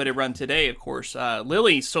a limited run today. Of course,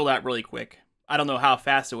 Lily sold out really quick. I don't know how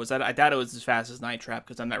fast it was. I doubt it was as fast as Night Trap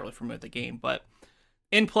because I'm not really familiar with the game. But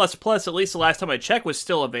N++, at least the last time I checked, was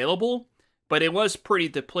still available, but it was pretty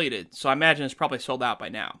depleted. So I imagine it's probably sold out by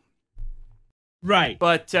now. Right.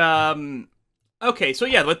 But, okay, so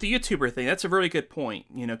yeah, with the YouTuber thing, that's a very good point,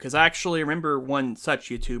 because I actually remember one such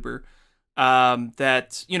YouTuber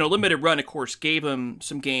that, Limited Run, of course, gave them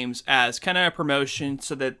some games as kind of a promotion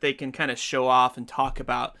so that they can kind of show off and talk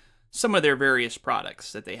about some of their various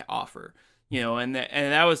products that they offer, and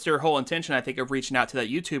that was their whole intention, I think, of reaching out to that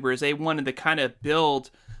YouTuber, is they wanted to kind of build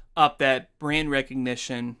up that brand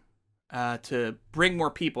recognition to bring more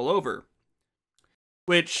people over,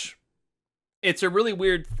 which... It's a really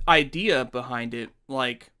weird idea behind it.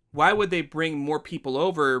 Like, why would they bring more people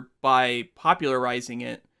over by popularizing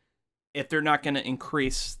it if they're not going to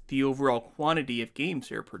increase the overall quantity of games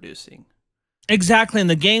they're producing? Exactly, and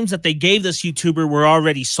the games that they gave this YouTuber were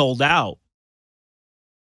already sold out.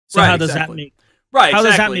 So right, how does exactly. that make? Right, how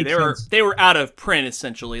exactly. Does that make sense? They were out of print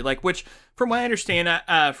essentially. Like, which, from what I understand,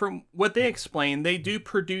 from what they explain, they do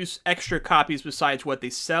produce extra copies besides what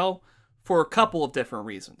they sell. For a couple of different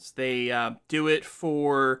reasons. They do it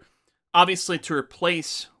for, obviously, to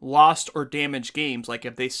replace lost or damaged games. Like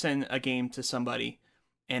if they send a game to somebody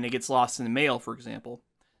and it gets lost in the mail, for example,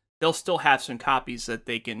 they'll still have some copies that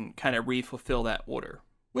they can kind of re-fulfill that order.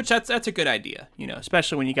 Which that's a good idea,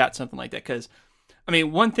 especially when you got something like that. Because, I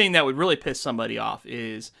mean, one thing that would really piss somebody off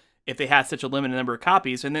is if they have such a limited number of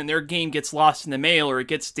copies and then their game gets lost in the mail or it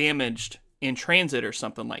gets damaged in transit or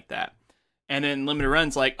something like that. And then Limited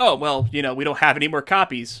Run's like, oh, well, we don't have any more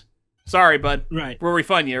copies. Sorry, bud. Right. We'll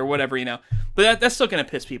refund you or whatever, But that's still going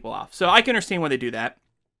to piss people off. So I can understand why they do that.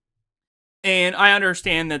 And I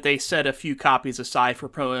understand that they set a few copies aside for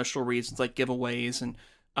promotional reasons like giveaways and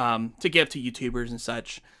to give to YouTubers and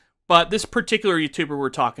such. But this particular YouTuber we're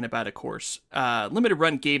talking about, of course, Limited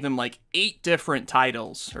Run gave them like 8 different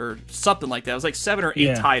titles or something like that. It was like 7 or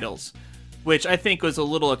 8 titles, which I think was a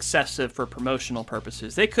little excessive for promotional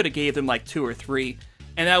purposes. They could have gave them like 2 or 3,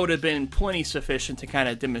 and that would have been plenty sufficient to kind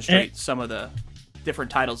of demonstrate some of the different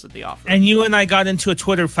titles that they offer. And you and I got into a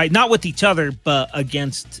Twitter fight, not with each other, but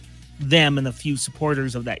against them and a few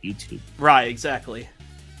supporters of that YouTube. Right, exactly.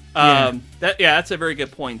 That's a very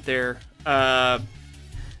good point there. And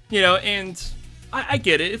I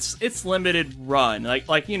get it. It's limited run.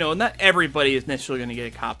 Like not everybody is necessarily going to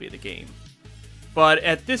get a copy of the game. But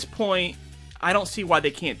at this point, I don't see why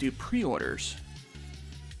they can't do pre-orders.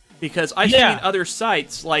 Because I've seen other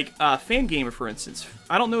sites, like Fangamer, for instance.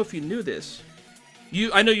 I don't know if you knew this.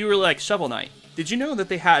 I know you really like Shovel Knight. Did you know that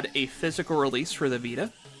they had a physical release for the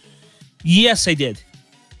Vita? Yes, I did.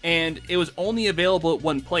 And it was only available at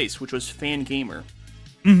one place, which was Fangamer.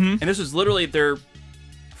 Mm-hmm. And this was literally their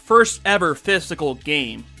first ever physical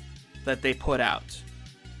game that they put out.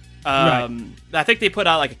 I think they put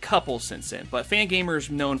out like a couple since then, but Fangamer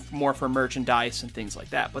is known more for merchandise and things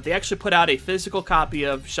like that. But they actually put out a physical copy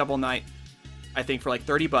of Shovel Knight, I think for like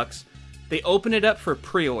 $30. They opened it up for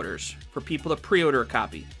pre-orders, for people to pre-order a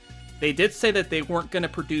copy. They did say that they weren't going to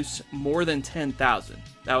produce more than 10,000.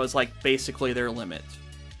 That was like basically their limit.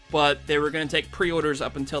 But they were going to take pre-orders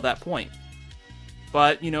up until that point.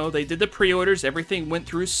 But, they did the pre-orders, everything went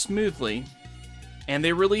through smoothly, and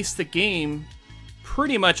they released the game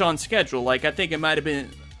pretty much on schedule. Like, I think it might have been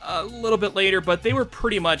a little bit later, but they were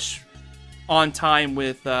pretty much on time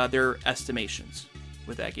with their estimations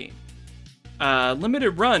with that game.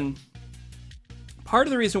 Limited Run, part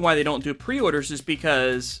of the reason why they don't do pre-orders is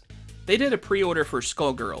because they did a pre-order for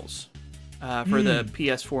Skullgirls for the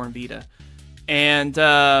PS4 and Vita.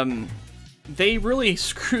 And they really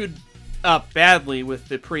screwed up badly with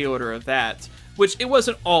the pre-order of that, which it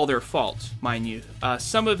wasn't all their fault, mind you.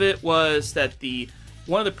 Some of it was that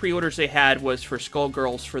one of the pre-orders they had was for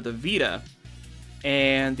Skullgirls for the Vita,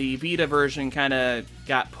 and the Vita version kind of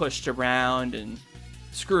got pushed around and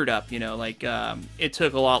screwed up, it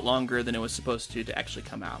took a lot longer than it was supposed to actually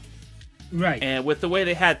come out. Right. And with the way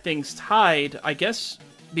they had things tied, I guess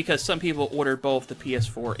because some people ordered both the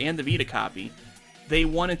PS4 and the Vita copy, they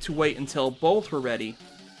wanted to wait until both were ready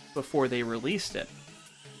before they released it.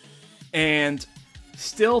 And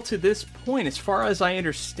still to this point, as far as I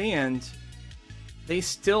understand, they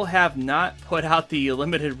still have not put out the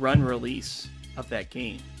limited run release of that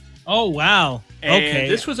game. Oh, wow. And okay.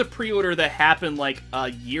 this was a pre-order that happened like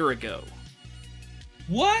a year ago.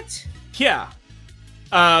 What? Yeah.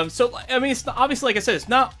 So, I mean, it's not, obviously, like I said, it's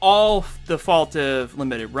not all the fault of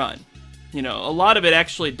limited run. You know, a lot of it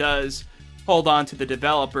actually does hold on to the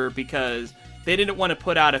developer because they didn't want to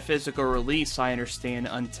put out a physical release, I understand,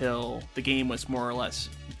 until the game was more or less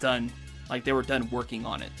done. Like, they were done working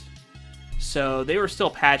on it. So, they were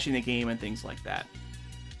still patching the game and things like that.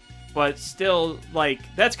 But still, like,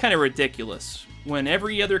 that's kind of ridiculous. When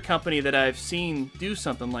every other company that I've seen do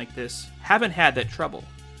something like this haven't had that trouble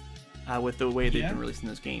with the way they've been releasing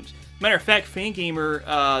those games. Matter of fact,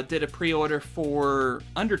 Fangamer did a pre-order for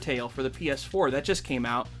Undertale for the PS4. That just came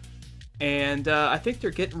out. And I think they're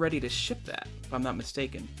getting ready to ship that, if I'm not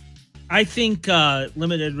mistaken. I think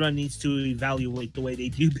Limited Run needs to evaluate the way they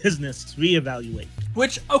do business, reevaluate.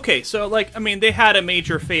 Which, okay, so, like, I mean, they had a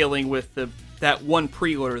major failing with that one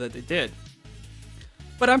pre-order that they did.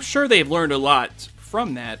 But I'm sure they've learned a lot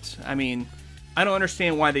from that. I mean, I don't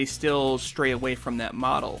understand why they still stray away from that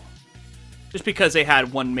model. Just because they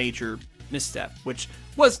had one major misstep, which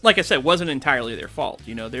was, like I said, wasn't entirely their fault.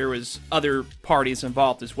 You know, there was other parties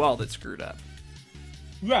involved as well that screwed up.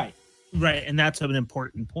 Right. Right, and that's an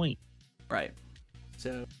important point. Right.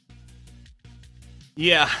 So,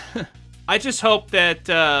 yeah. I just hope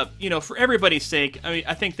that, you know, for everybody's sake, I mean,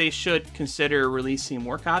 I think they should consider releasing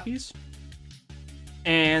more copies.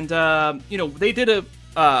 And, you know, they did a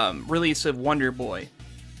release of Wonder Boy,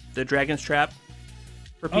 the Dragon's Trap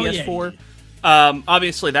for PS4.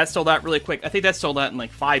 Obviously, that sold out really quick. I think that sold out in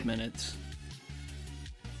like 5 minutes.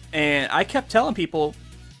 And I kept telling people,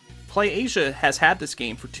 PlayAsia has had this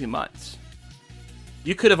game for 2 months.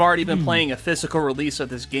 You could have already been playing a physical release of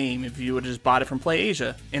this game if you would have just bought it from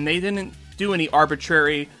PlayAsia. And they didn't do any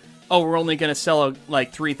arbitrary, oh, we're only going to sell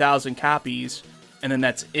like 3,000 copies, and then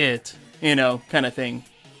that's it, you know, kind of thing.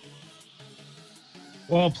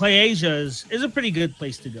 Well, PlayAsia is a pretty good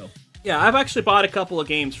place to go. Yeah, I've actually bought a couple of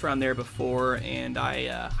games from there before, and I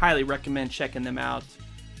highly recommend checking them out.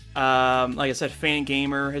 Like I said,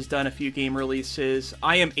 Fangamer has done a few game releases.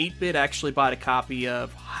 I Am 8-Bit actually bought a copy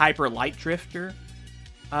of Hyper Light Drifter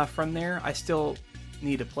from there. I still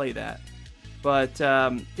need to play that. But, yeah,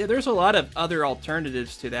 there's a lot of other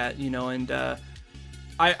alternatives to that, you know, and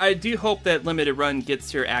I do hope that Limited Run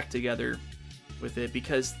gets their act together with it,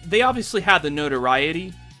 because they obviously have the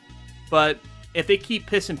notoriety, but if they keep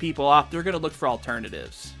pissing people off, they're going to look for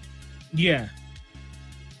alternatives. Yeah.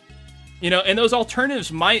 You know, and those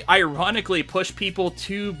alternatives might ironically push people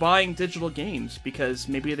to buying digital games, because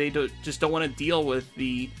maybe they just don't want to deal with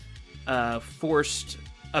the forced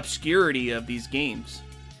obscurity of these games.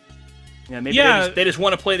 You know, maybe they just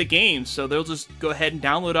want to play the games, so they'll just go ahead and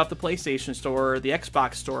download off the PlayStation Store or the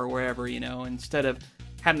Xbox Store or wherever, you know, instead of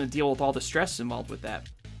having to deal with all the stress involved with that.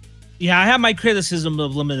 Yeah, I have my criticism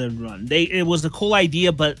of Limited Run. It was a cool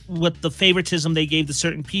idea, but with the favoritism they gave to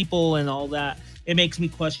certain people and all that, it makes me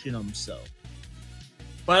question them, so.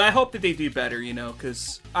 But I hope that they do better, you know,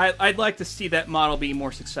 because I'd like to see that model be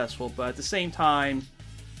more successful, but at the same time,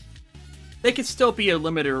 they could still be a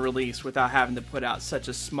limited release without having to put out such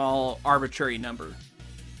a small, arbitrary number.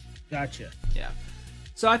 Gotcha. Yeah.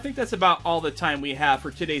 So I think that's about all the time we have for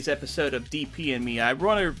today's episode of DP and Me. I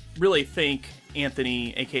want to really thank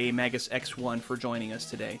Anthony, aka MagusX1, for joining us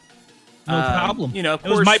today. No problem. You know, of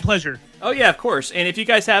course, it was my pleasure. Oh yeah, of course. And if you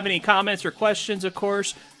guys have any comments or questions, of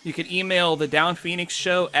course, you can email the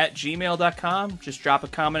downphoenixshow@gmail.com. Just drop a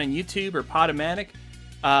comment on YouTube or Podomatic.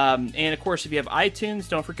 And of course, if you have iTunes,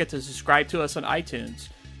 don't forget to subscribe to us on iTunes.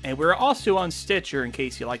 And we're also on Stitcher in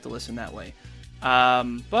case you like to listen that way.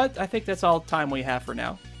 But I think that's all the time we have for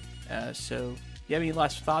now. So, you have any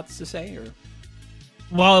last thoughts to say? Or?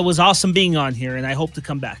 Well, it was awesome being on here, and I hope to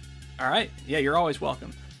come back. All right. Yeah, you're always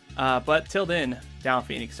welcome. But till then,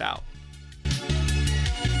 Downphoenix out.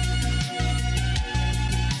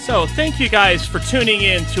 So, thank you guys for tuning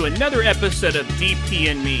in to another episode of DP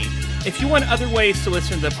and Me. If you want other ways to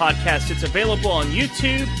listen to the podcast, it's available on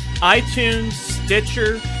YouTube, iTunes,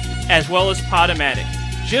 Stitcher, as well as Podomatic.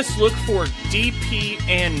 Just look for DP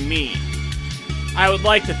and Me. I would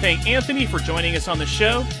like to thank Anthony for joining us on the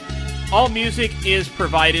show. All music is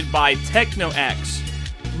provided by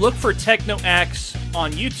TechnoAxe. Look for TechnoAxe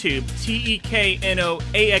on YouTube,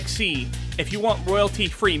 TEKNOAXE, if you want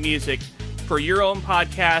royalty-free music for your own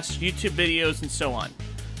podcasts, YouTube videos, and so on.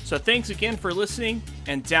 So thanks again for listening,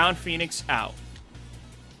 and Downphoenix out.